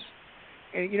relevance.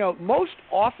 And, you know, most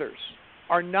authors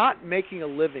are not making a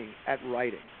living at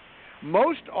writing.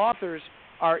 Most authors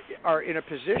are in a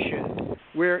position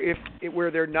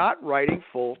where they're not writing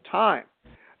full time.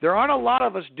 There aren't a lot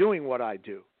of us doing what I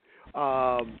do.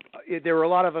 There are a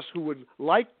lot of us who would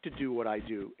like to do what I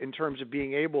do in terms of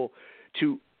being able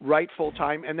to write full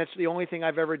time, and that's the only thing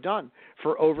I've ever done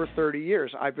for over 30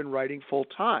 years. I've been writing full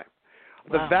time.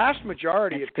 The vast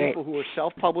majority of people who are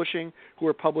self-publishing, who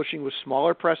are publishing with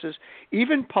smaller presses,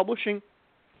 even publishing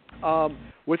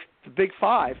with the Big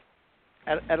Five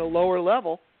at a lower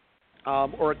level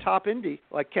or a top indie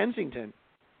like Kensington,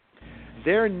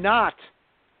 they're not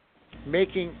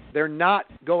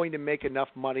going to make enough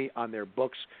money on their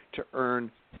books to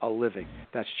earn a living.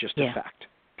 That's just a fact.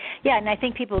 Yeah, and I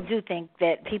think people do think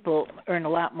that people earn a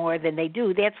lot more than they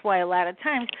do. That's why a lot of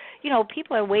times,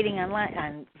 people are waiting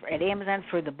online at Amazon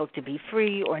for the book to be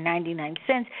free or 99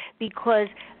 cents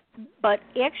but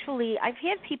actually I've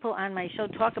had people on my show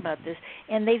talk about this,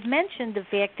 and they've mentioned the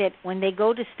fact that when they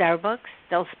go to Starbucks,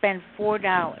 they'll spend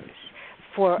 $4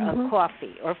 for a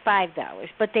coffee or $5,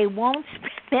 but they won't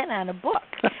spend that on a book.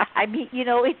 I mean,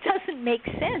 it doesn't make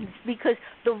sense because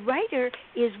the writer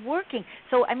is working.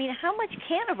 So, I mean, how much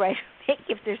can a writer make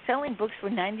if they're selling books for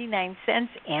 99 cents?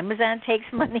 Amazon takes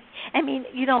money. I mean,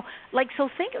 so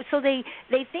they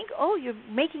think, oh, you're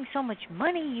making so much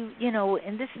money,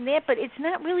 and this and that, but it's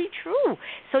not really true.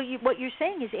 So what you're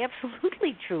saying is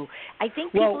absolutely true. I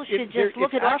think people should just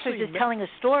look at authors as telling a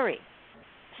story.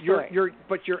 You're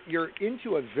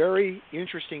into a very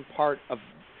interesting part of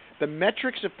the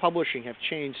metrics of publishing have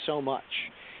changed so much,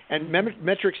 and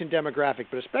metrics in demographic,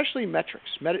 but especially metrics,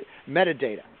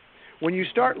 metadata. When you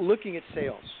start looking at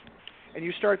sales, and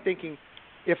you start thinking,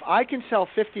 if I can sell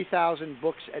 50,000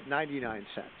 books at 99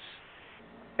 cents,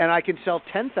 and I can sell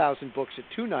 10,000 books at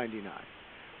 $2.99,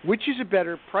 which is a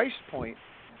better price point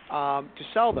to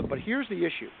sell them? But here's the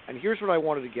issue, and here's what I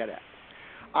wanted to get at.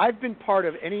 I've been part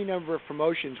of any number of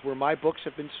promotions where my books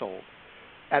have been sold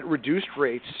at reduced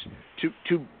rates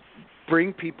to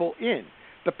bring people in.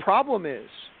 The problem is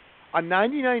a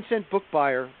 99-cent book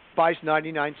buyer buys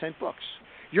 99-cent books.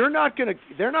 They're not going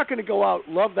to go out,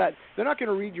 love that. They're not going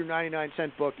to read your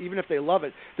 99-cent book, even if they love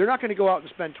it. They're not going to go out and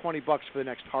spend $20 for the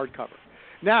next hardcover.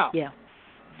 Now,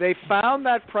 they found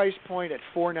that price point at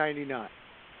 $4.99.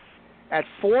 At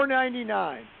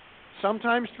 $4.99,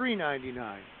 sometimes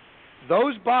 $3.99.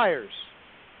 Those buyers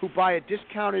who buy a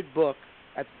discounted book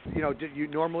at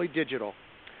normally digital,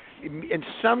 in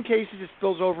some cases it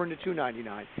spills over into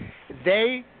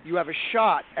 $2.99. You have a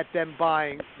shot at them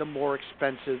buying the more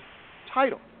expensive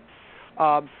title.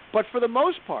 But for the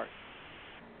most part,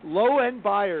 low-end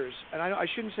buyers, and I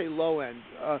shouldn't say low-end,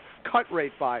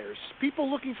 cut-rate buyers, people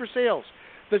looking for sales,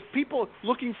 the people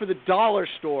looking for the dollar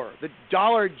store, the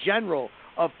Dollar General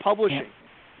of publishing. Yeah.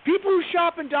 People who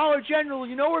shop in Dollar General,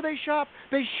 you know where they shop?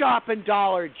 They shop in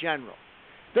Dollar General.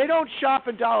 They don't shop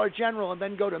in Dollar General and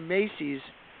then go to Macy's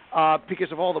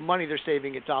because of all the money they're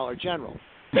saving at Dollar General.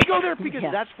 They go there because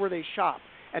that's where they shop,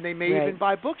 and they may even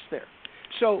buy books there.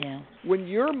 So when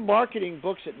you're marketing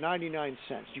books at 99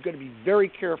 cents, you've got to be very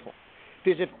careful,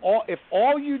 because if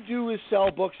all you do is sell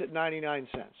books at 99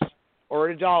 cents or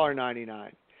at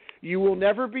 $1.99, you will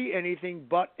never be anything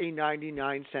but a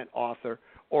 99-cent author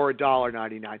or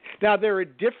 $1.99. Now, there are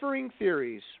differing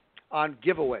theories on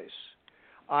giveaways.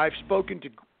 I've spoken to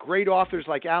great authors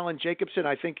like Alan Jacobson.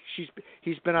 I think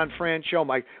he's been on Fran's show.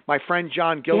 My friend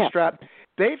John Gilstrap. Yeah.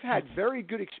 They've had very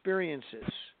good experiences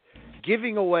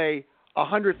giving away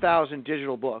 100,000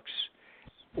 digital books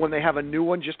when they have a new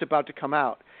one just about to come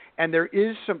out. And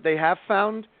they have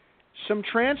found some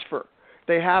transfer.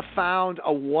 They have found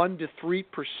a 1 to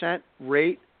 3%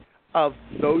 rate of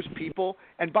those people.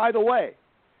 And by the way,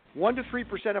 1 to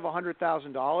 3% of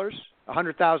 $100,000,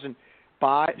 100,000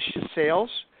 sales.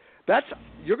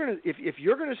 If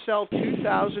you're gonna sell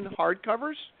 2,000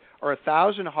 hardcovers or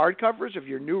 1,000 hardcovers of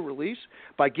your new release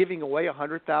by giving away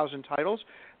 100,000 titles,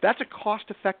 that's a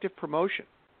cost-effective promotion.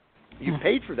 You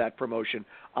paid for that promotion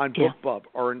on BookBub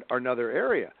or another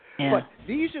area. Yeah. But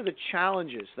these are the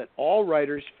challenges that all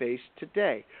writers face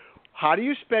today. How do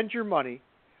you spend your money?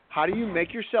 How do you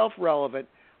make yourself relevant?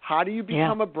 How do you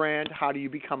become a brand? How do you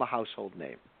become a household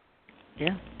name?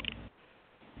 Yeah.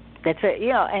 That's it,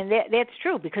 and that's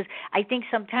true, because I think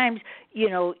sometimes,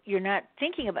 you're not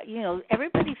thinking about,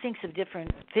 everybody thinks of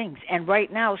different things, and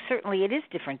right now, certainly it is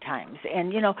different times,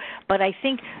 and, but I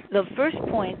think the first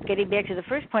point, getting back to the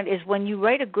first point, is when you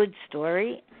write a good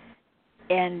story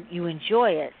and you enjoy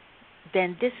it,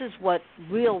 then this is what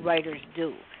real writers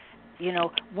do.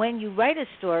 When you write a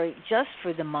story just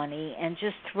for the money and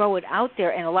just throw it out there,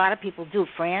 and a lot of people do,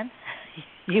 Fran,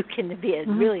 you can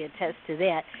really attest to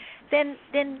that, then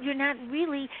you're not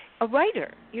really a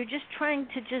writer. You're just trying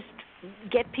to just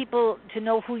get people to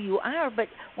know who you are. But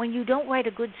when you don't write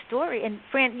a good story, and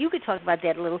Fran, you could talk about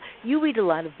that a little. You read a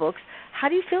lot of books. How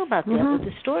do you feel about that with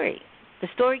the story? The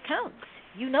story counts.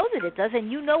 You know that it does, and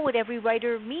you know what every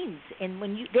writer means. And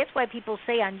that's why people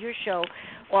say on your show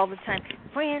all the time,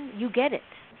 Fran, you get it,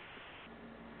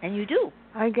 and you do.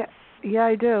 I do.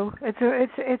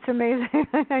 It's amazing.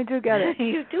 I do get it.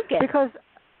 You do get because it.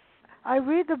 I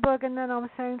read the book and then I'm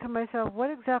saying to myself,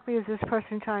 what exactly is this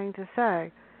person trying to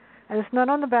say? And it's not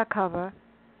on the back cover.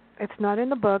 It's not in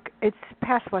the book. It's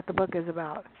past what the book is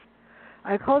about.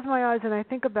 I close my eyes and I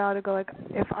think about it, go like,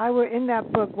 if I were in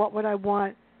that book, what would I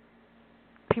want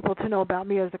people to know about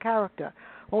me as a character?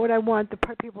 What would I want the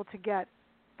people to get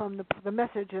from the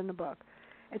message in the book?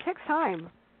 It takes time,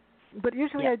 but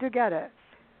usually I do get it.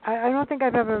 I don't think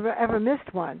I've ever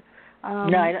missed one. No,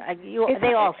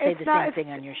 they all say the same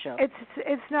thing on your show.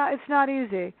 It's not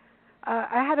easy.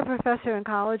 I had a professor in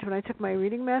college when I took my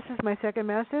reading masters, my second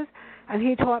masters, and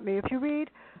he taught me, if you read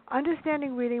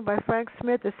Understanding Reading by Frank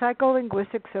Smith, The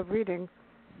Psycholinguistics of Reading,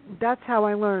 that's how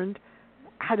I learned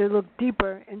how to look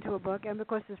deeper into a book, and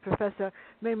because this professor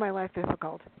made my life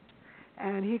difficult.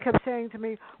 And he kept saying to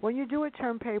me, when you do a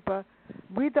term paper,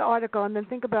 read the article and then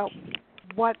think about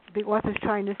what the author's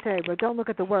trying to say, but don't look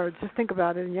at the words, just think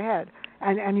about it in your head,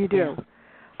 and you do.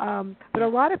 But a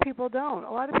lot of people don't. A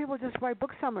lot of people just write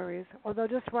book summaries, or they'll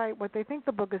just write what they think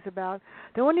the book is about.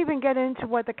 They won't even get into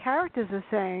what the characters are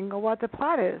saying or what the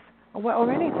plot is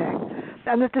or anything.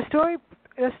 And if the story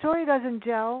doesn't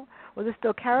gel, or the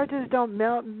characters don't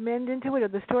mend into it, or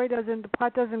the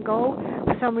plot doesn't go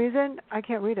for some reason, I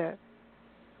can't read it.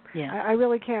 Yeah, I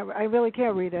really can't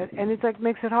read it, and it's like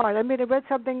makes it hard. I read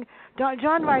something.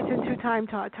 John writes in two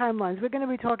timelines. We're going to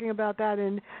be talking about that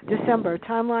in December.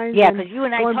 Timelines. Yeah, because you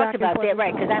and I talked about that,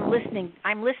 right? Because I'm listening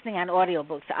on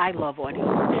audiobooks. I love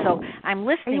audiobooks, so I'm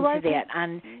listening to that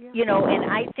on, and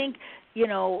I think,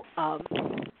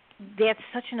 that's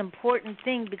such an important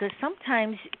thing because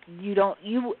sometimes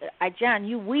John,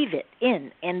 you weave it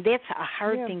in, and that's a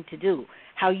hard thing to do.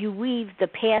 How you weave the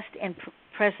past and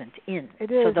present in,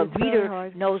 so the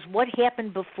reader knows what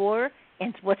happened before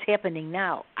and what's happening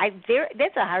now.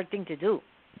 That's a hard thing to do.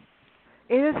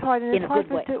 It is hard, and it's hard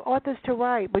for authors to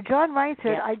write. But John writes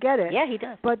it. I get it. Yeah, he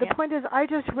does. But the point is, I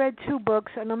just read 2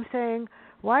 books, and I'm saying,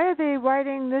 why are they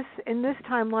writing this in this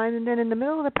timeline, and then in the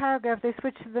middle of the paragraph they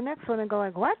switch to the next one and go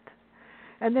like, what?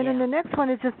 And then in the next one,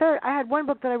 it's a third. I had one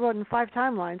book that I wrote in 5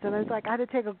 timelines, and I was like, I had to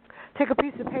take a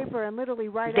piece of paper and literally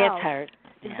write out. That's hard.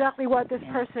 Exactly what this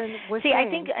person was saying. I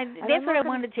think that's what I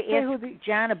wanted to ask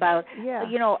John about. Yeah.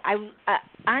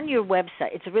 On your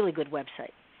website, it's a really good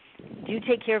website. Do you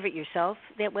take care of it yourself,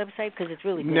 that website? Because it's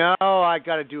really good. No, I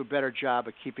got to do a better job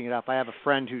of keeping it up. I have a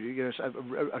friend who, is a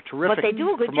terrific. But they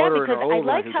do a good job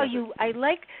because you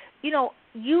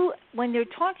when they're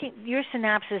talking, your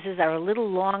synopsises are a little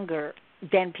longer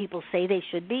than people say they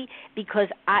should be, because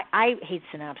I hate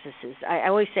synopsises. I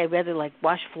always say I'd rather like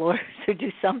wash floors or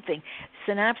do something.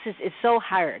 Synopsis is so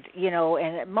hard,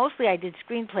 and mostly I did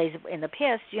screenplays in the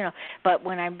past, but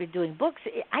when I've been doing books,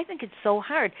 I think it's so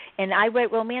hard. And I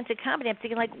write romantic comedy, I'm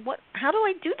thinking like, how do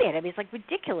I do that? I mean, it's like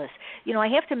ridiculous. I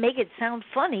have to make it sound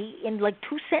funny in like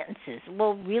 2 sentences.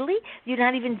 Well, really? You're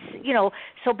not even,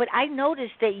 but I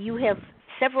noticed that you have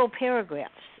several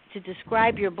paragraphs to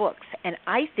describe your books, and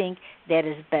I think that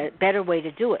is a better way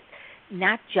to do it,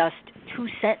 not just 2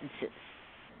 sentences.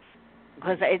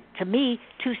 Because to me,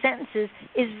 2 sentences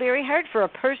is very hard for a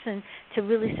person to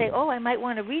really say, oh, I might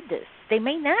want to read this. They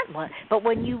may not want, but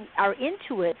when you are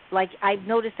into it, like I've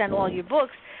noticed on all your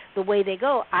books, the way they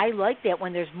go, I like that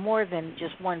when there's more than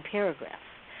just 1 paragraph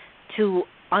to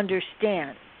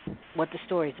understand what the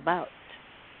story's about.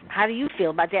 How do you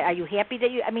feel about that? Are you happy that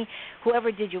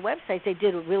whoever did your website, they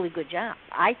did a really good job,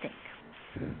 I think.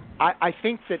 I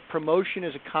think that promotion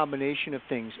is a combination of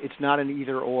things. It's not an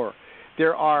either or.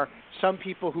 There are some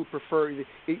people who prefer,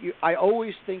 I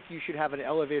always think you should have an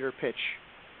elevator pitch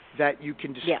that you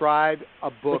can describe a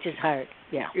book. Which is hard,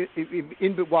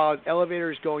 while an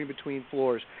elevator is going between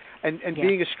floors. And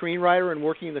being a screenwriter and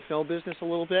working in the film business a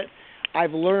little bit,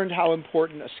 I've learned how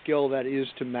important a skill that is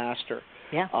to master.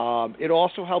 Yeah. It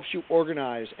also helps you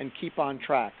organize and keep on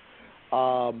track.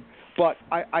 But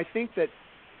I think that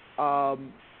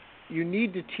you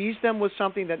need to tease them with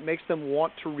something that makes them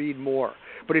want to read more.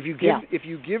 But if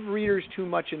you give readers too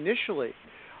much initially,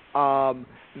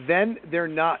 then they're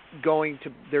not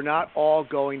all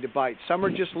going to bite. Some are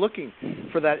just looking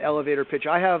for that elevator pitch.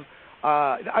 I have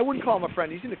I wouldn't call him a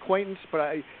friend. He's an acquaintance, but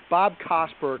Bob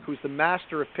Casper, who's the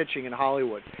master of pitching in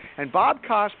Hollywood. And Bob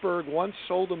Casper once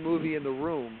sold a movie in the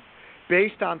room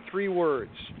based on 3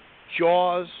 words: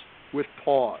 Jaws with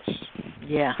pause.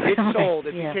 Yeah. It sold.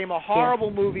 It became a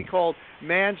horrible movie called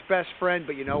Man's Best Friend,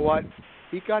 but you know what?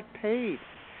 He got paid.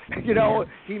 He's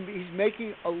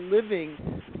making a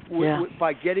living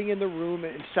by getting in the room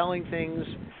and selling things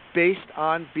based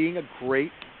on being a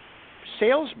great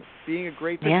salesman, being a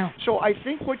great thing. So I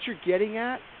think what you're getting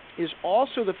at is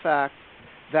also the fact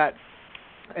that,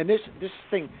 and this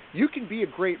thing, you can be a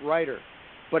great writer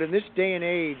But in this day and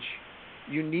age,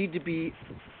 you need to be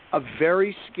a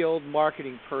very skilled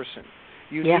marketing person.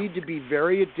 You need to be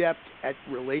very adept at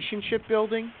relationship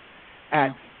building,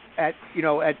 at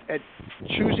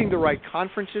choosing the right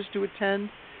conferences to attend,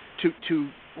 to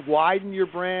widen your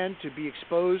brand, to be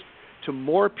exposed to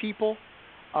more people,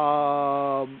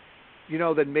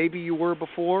 than maybe you were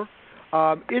before.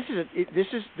 This is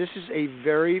a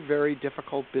very, very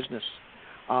difficult business.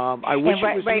 I wish it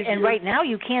was easier. And right now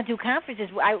you can't do conferences.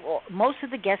 Most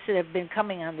of the guests that have been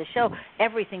coming on the show,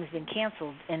 everything's been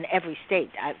canceled in every state.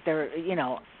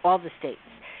 All the states.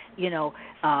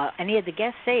 Any of the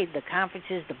guests say the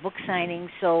conferences, the book signings.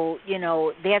 So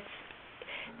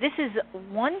this is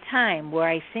one time where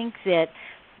I think that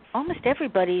almost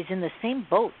everybody's in the same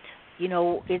boat.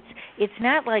 It's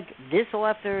not like this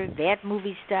author, that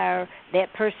movie star,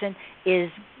 that person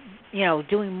is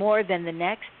doing more than the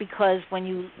next, because when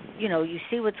you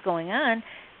see what's going on,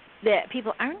 that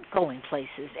people aren't going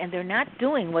places and they're not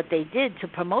doing what they did to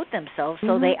promote themselves.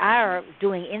 So they are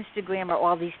doing Instagram or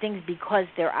all these things because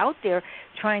they're out there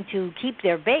trying to keep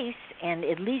their base and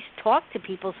at least talk to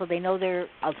people so they know they're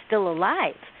still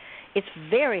alive. It's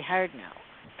very hard now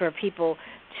for people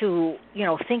to,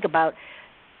 think about,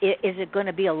 is it going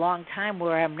to be a long time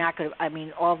where I'm not going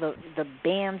to, all the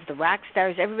bands, the rock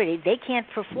stars, everybody, they can't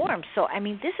perform. So,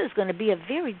 this is going to be a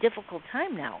very difficult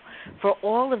time now for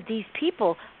all of these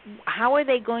people. How are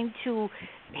they going to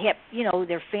have,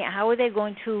 how are they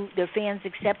going to, their fans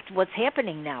accept what's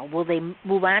happening now? Will they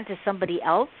move on to somebody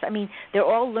else? They're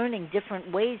all learning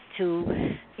different ways to,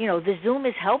 the Zoom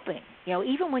is helping.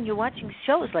 Even when you're watching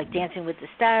shows like Dancing with the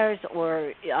Stars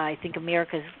or I think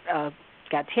America's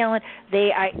Got Talent,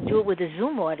 they do it with a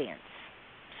Zoom audience.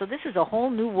 So this is a whole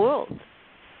new world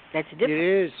that's different.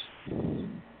 It is.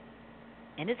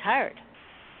 And it's hard,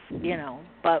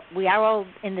 but we are all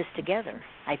in this together,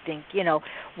 I think,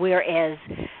 whereas,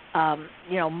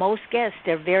 most guests,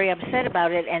 they're very upset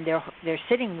about it, and they're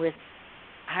sitting with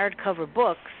hardcover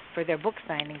books for their book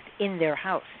signings in their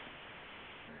house.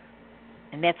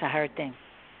 And that's a hard thing.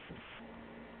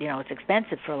 It's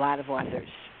expensive for a lot of authors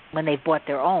when they've bought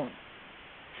their own.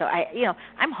 So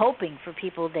I'm hoping for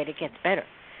people that it gets better,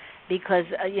 because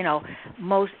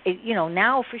most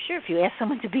now for sure, if you ask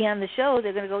someone to be on the show,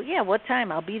 they're going to go, yeah, what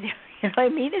time? I'll be there. You know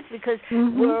what I mean? It's because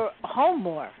we're home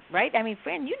more, right?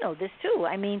 Fran, you know this too.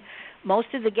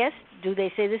 Most of the guests, do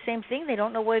they say the same thing? They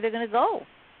don't know where they're going to go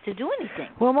to do anything.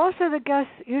 Well, most of the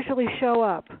guests usually show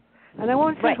up. And I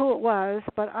won't say who it was,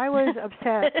 but I was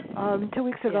upset 2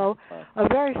 weeks ago. A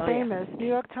very famous New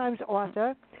York Times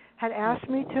author had asked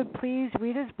me to please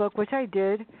read his book, which I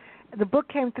did. The book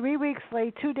came 3 weeks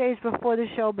late, 2 days before the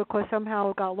show, because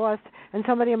somehow it got lost, and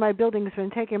somebody in my building has been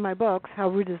taking my books. How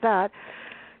rude is that?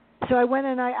 So I went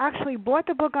and I actually bought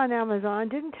the book on Amazon,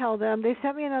 didn't tell them. They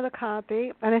sent me another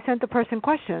copy, and I sent the person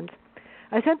questions.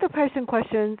 I sent the person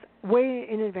questions way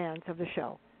in advance of the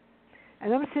show.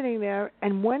 And I'm sitting there,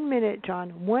 and 1 minute, John,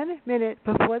 1 minute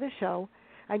before the show,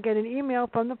 I get an email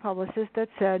from the publicist that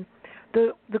said,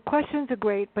 the questions are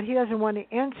great, but he doesn't want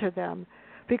to answer them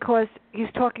because he's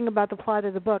talking about the plot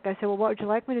of the book. I said, well, what would you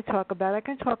like me to talk about? I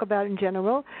can talk about in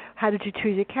general. How did you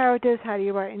choose your characters? How do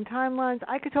you write in timelines?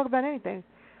 I could talk about anything.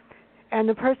 And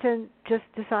the person just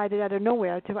decided out of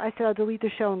nowhere I said, I'll delete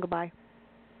the show and goodbye.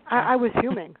 I was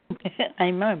fuming. I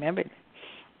remember.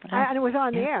 And it was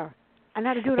on the air. I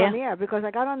had to do it on the air because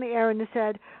I got on the air and they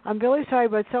said, I'm really sorry,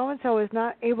 but so-and-so is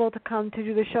not able to come to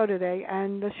do the show today,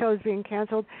 and the show is being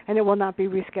canceled, and it will not be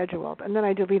rescheduled. And then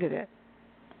I deleted it.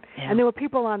 Yeah. And there were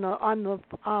people on the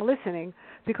listening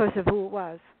because of who it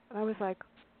was. And I was like,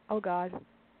 oh, God.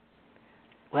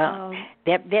 Well,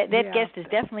 that guest is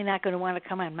definitely not going to want to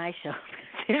come on my show.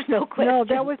 There's no question. No,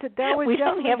 that was definitely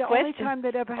the questions. only time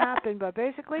that ever happened. But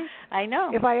basically, I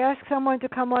know. If I ask someone to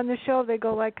come on the show, they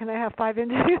go like, "Can I have 5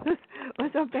 interviews?" or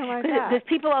something like that. Because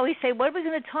people always say, "What are we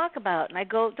going to talk about?" And I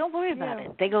go, "Don't worry about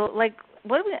it." They go like,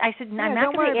 "What?" I said, "I'm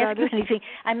not going to ask you anything."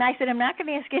 I said, "I'm not going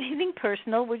to ask anything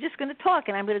personal. We're just going to talk,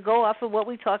 and I'm going to go off of what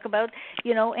we talk about,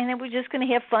 and then we're just going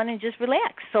to have fun and just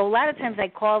relax." So a lot of times I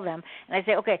call them and I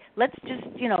say, "Okay, let's just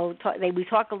talk." We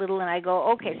talk a little, and I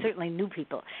go, "Okay, certainly new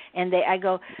people," and I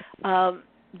go,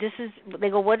 they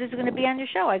go, "What is it going to be on your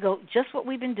show?" I go, "Just what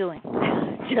we've been doing."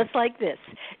 Just like this,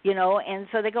 and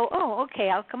so they go, "Oh, okay,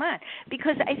 I'll come on."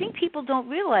 Because I think people don't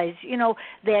realize,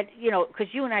 that, because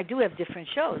you and I do have different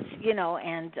shows,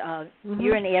 and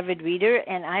you're an avid reader,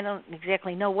 and I don't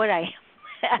exactly know what I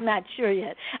am. I'm not sure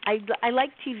yet. I like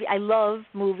TV. I love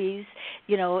movies,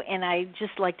 and I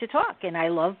just like to talk, and I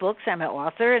love books. I'm an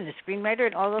author and a screenwriter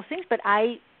and all those things, but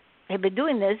I have been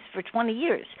doing this for 20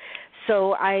 years.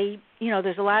 So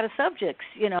there's a lot of subjects,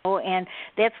 and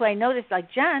that's why I noticed,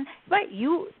 like John, right,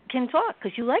 you can talk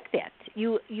because you like that.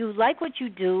 You like what you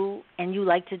do, and you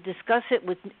like to discuss it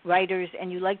with writers,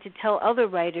 and you like to tell other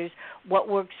writers what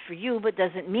works for you, but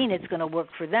doesn't mean it's going to work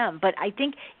for them. But I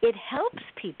think it helps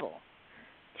people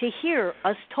to hear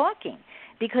us talking,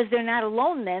 because they're not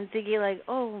alone then, thinking like,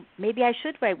 oh, maybe I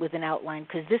should write with an outline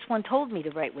because this one told me to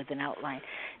write with an outline.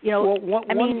 Well,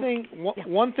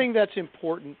 one thing that's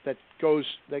important that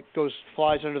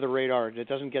flies under the radar and it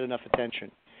doesn't get enough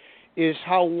attention is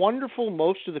how wonderful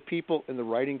most of the people in the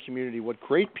writing community, what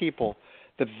great people,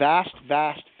 the vast,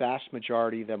 vast, vast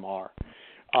majority of them are.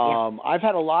 I've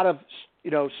had a lot of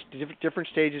different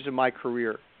stages of my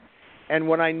career, and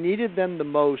when I needed them the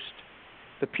most,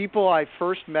 the people I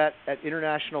first met at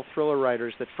International Thriller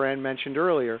Writers that Fran mentioned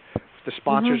earlier, the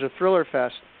sponsors of Thriller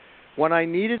Fest, when I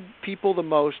needed people the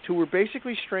most, who were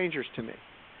basically strangers to me.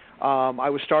 I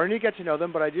was starting to get to know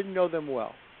them, but I didn't know them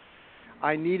well.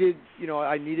 I needed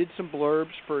some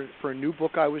blurbs for a new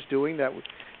book I was doing that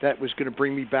was going to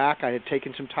bring me back. I had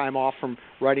taken some time off from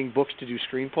writing books to do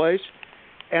screenplays,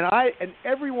 and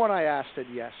everyone I asked said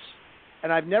yes,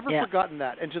 and I've never forgotten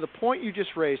that. And to the point you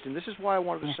just raised, and this is why I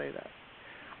wanted to say that.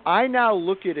 I now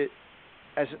look at it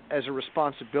as a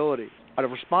responsibility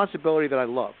that I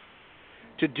love,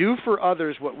 to do for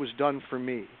others what was done for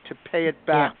me, to pay it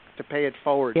back, to pay it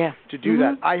forward, to do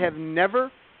that. I have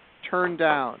never turned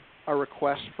down a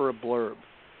request for a blurb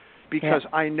because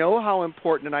I know how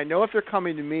important, and I know if they're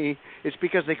coming to me, it's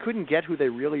because they couldn't get who they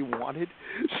really wanted.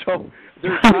 So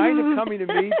they're kind of coming to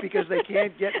me because they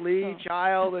can't get Lee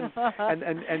Child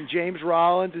and James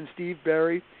Rolland and Steve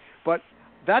Berry, but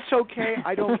that's okay.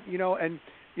 I don't,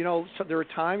 so there are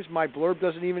times my blurb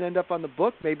doesn't even end up on the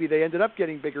book. Maybe they ended up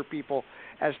getting bigger people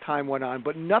as time went on.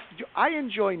 But I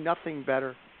enjoy nothing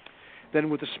better than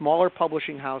with the smaller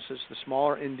publishing houses, the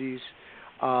smaller indies,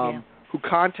 who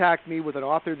contact me with an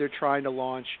author they're trying to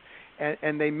launch,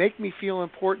 and they make me feel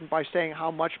important by saying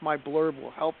how much my blurb will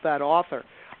help that author.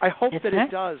 I hope that it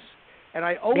does. And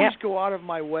I always go out of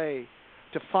my way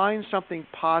to find something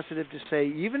positive to say,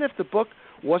 even if the book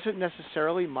wasn't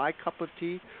necessarily my cup of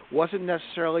tea, wasn't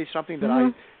necessarily something that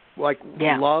I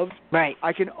loved. Right.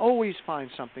 I can always find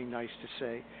something nice to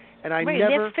say, and I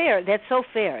never. That's fair. That's so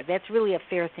fair. That's really a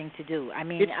fair thing to do. I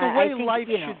mean, it's the way I think, life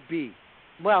should be.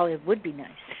 Well, it would be nice.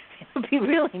 It would be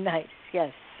really nice.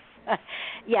 Yes.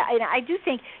 And I do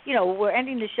think, we're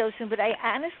ending the show soon, but I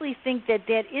honestly think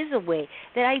that is a way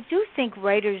that I do think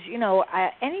writers,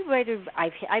 any writer,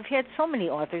 I've had so many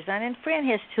authors on, and Fran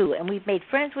has too, and we've made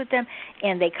friends with them,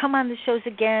 and they come on the shows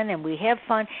again, and we have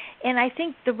fun, and I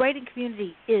think the writing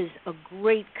community is a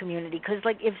great community, because,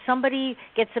 like, if somebody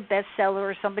gets a bestseller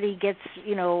or somebody gets,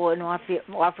 an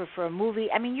offer for a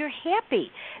movie, I mean, you're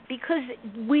happy, because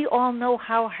we all know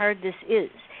how hard this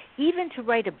is. Even to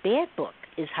write a bad book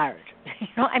is hard.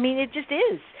 I mean, it just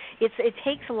is. It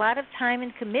takes a lot of time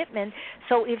and commitment.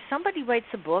 So if somebody writes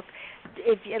a book,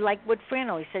 like what Fran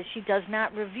always says, she does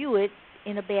not review it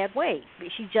in a bad way.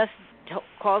 She just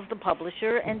calls the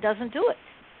publisher and doesn't do it.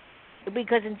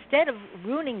 Because instead of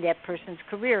ruining that person's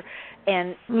career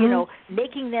and,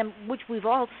 making them, which we've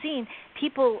all seen,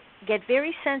 people get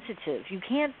very sensitive. You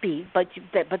can't be, but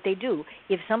they do.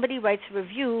 If somebody writes a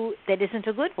review that isn't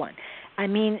a good one. I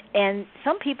mean, and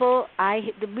some people,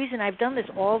 the reason I've done this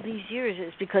all these years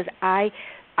is because I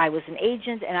was an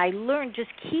agent, and I learned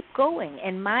just keep going.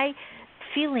 And my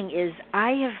feeling is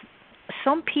I have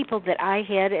some people that I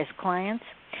had as clients,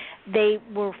 they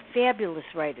were fabulous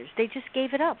writers. They just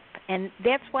gave it up. And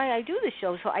that's why I do the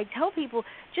show. So I tell people,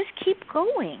 just keep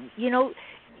going.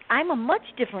 I'm a much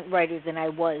different writer than I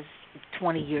was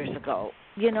 20 years ago,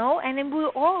 and then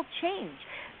we'll all change.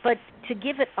 But to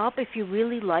give it up if you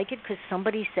really like it because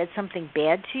somebody said something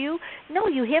bad to you, no,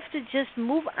 you have to just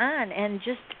move on and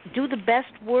just do the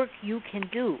best work you can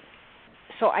do.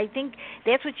 So I think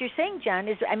that's what you're saying, John,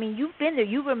 you've been there.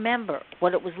 You remember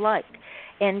what it was like.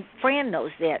 And Fran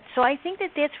knows that. So I think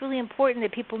that that's really important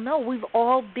that people know we've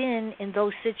all been in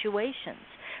those situations.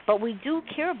 But we do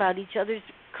care about each other's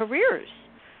careers.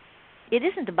 It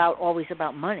isn't always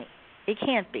about money. It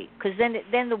can't be, because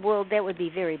then the world, that would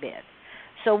be very bad.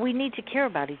 So we need to care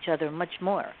about each other much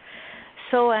more.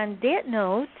 So on that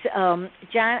note, John,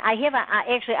 I have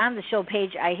actually on the show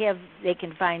page, they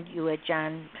can find you at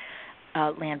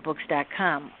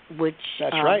johnlandbooks.com, which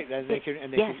that's right. And they can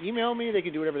email me. They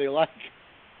can do whatever they like.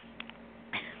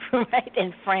 Right,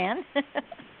 and Fran, and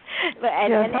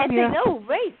they know,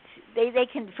 right? They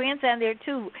can. Fran's on there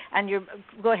too.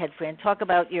 Go ahead, Fran. Talk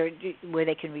about where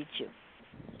they can reach you.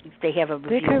 if they have a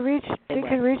review. They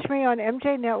can reach me on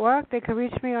MJ Network. They can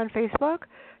reach me on Facebook.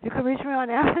 You can reach me on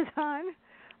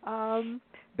Amazon.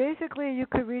 Basically, you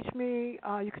could reach me.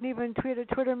 You can even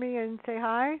Twitter me and say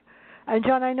hi. And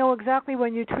John, I know exactly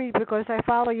when you tweet because I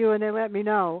follow you and they let me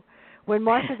know. When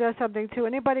Marsha does something too,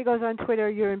 anybody goes on Twitter,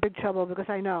 you're in big trouble because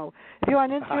I know. If you're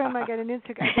on Instagram, I get an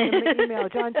email.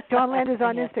 John Landers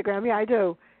on Instagram. Yeah, I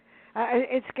do.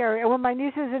 It's scary. And when my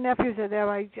nieces and nephews are there,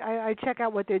 I check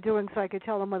out what they're doing so I can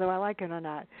tell them whether I like it or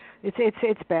not.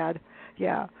 It's bad.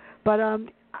 Yeah. But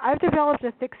I've developed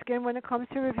a thick skin when it comes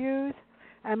to reviews.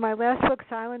 And my last book,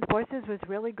 Silent Voices, was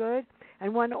really good.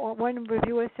 And one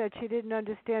reviewer said she didn't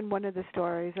understand one of the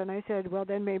stories. And I said, well,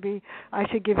 then maybe I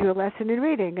should give you a lesson in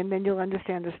reading, and then you'll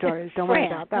understand the stories. Don't worry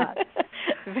about that.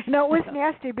 No, it was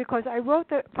nasty because I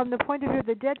wrote from the point of view of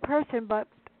the dead person, but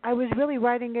I was really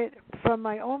writing it from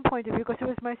my own point of view because it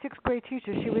was my sixth grade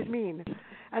teacher. She was mean.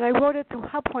 And I wrote it through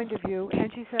her point of view, and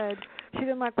she said she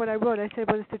didn't like what I wrote. I said,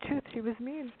 well, it's the truth. She was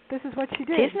mean. This is what she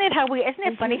did. Isn't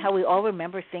it funny how we all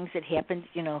remember things that happened,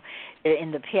 in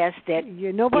the past that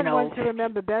nobody wants to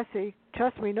remember Bessie.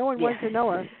 Trust me, no one wants to know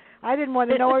her. I didn't want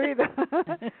to know her either.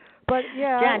 But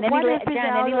yeah, John,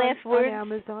 any last words? On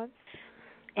Amazon.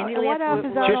 What else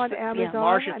is out on Amazon?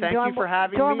 Marsha, thank you for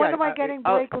having me. When am I getting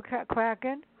Blake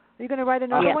Kraken? Are you going to write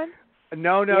another one?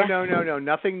 No.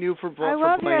 Nothing new for Blake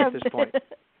at this point.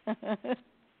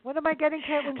 When am I getting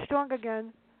Caitlin Strong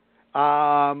again?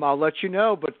 I'll let you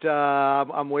know, but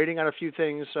I'm waiting on a few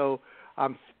things, so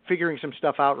I'm figuring some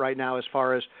stuff out right now as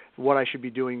far as what I should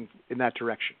be doing in that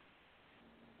direction.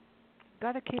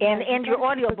 Gotta keep and your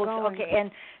audiobooks, okay, and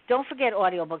don't forget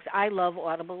audiobooks. I love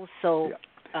Audibles, so...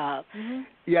 I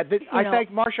thank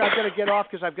Marsha. I've got to get off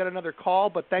because I've got another call,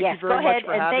 but thank you very much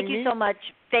for having me. Thank you so much.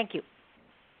 Thank you.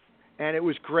 And it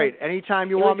was great. Anytime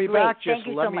you want me back, just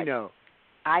let me know.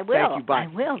 I will. Thank you. Bye. I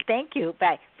will. Thank you.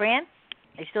 Bye. Fran,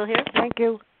 are you still here? Thank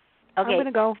you. Okay. I'm going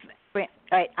to go. Fran,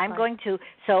 all right. I'm going to.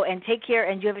 So, and take care.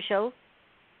 And you have a show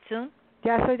soon?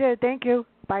 Yes, I did. Thank you.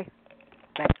 Bye.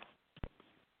 Bye.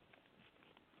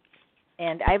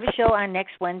 And I have a show on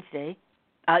next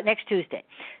Tuesday.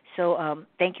 So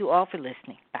thank you all for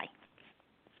listening. Bye.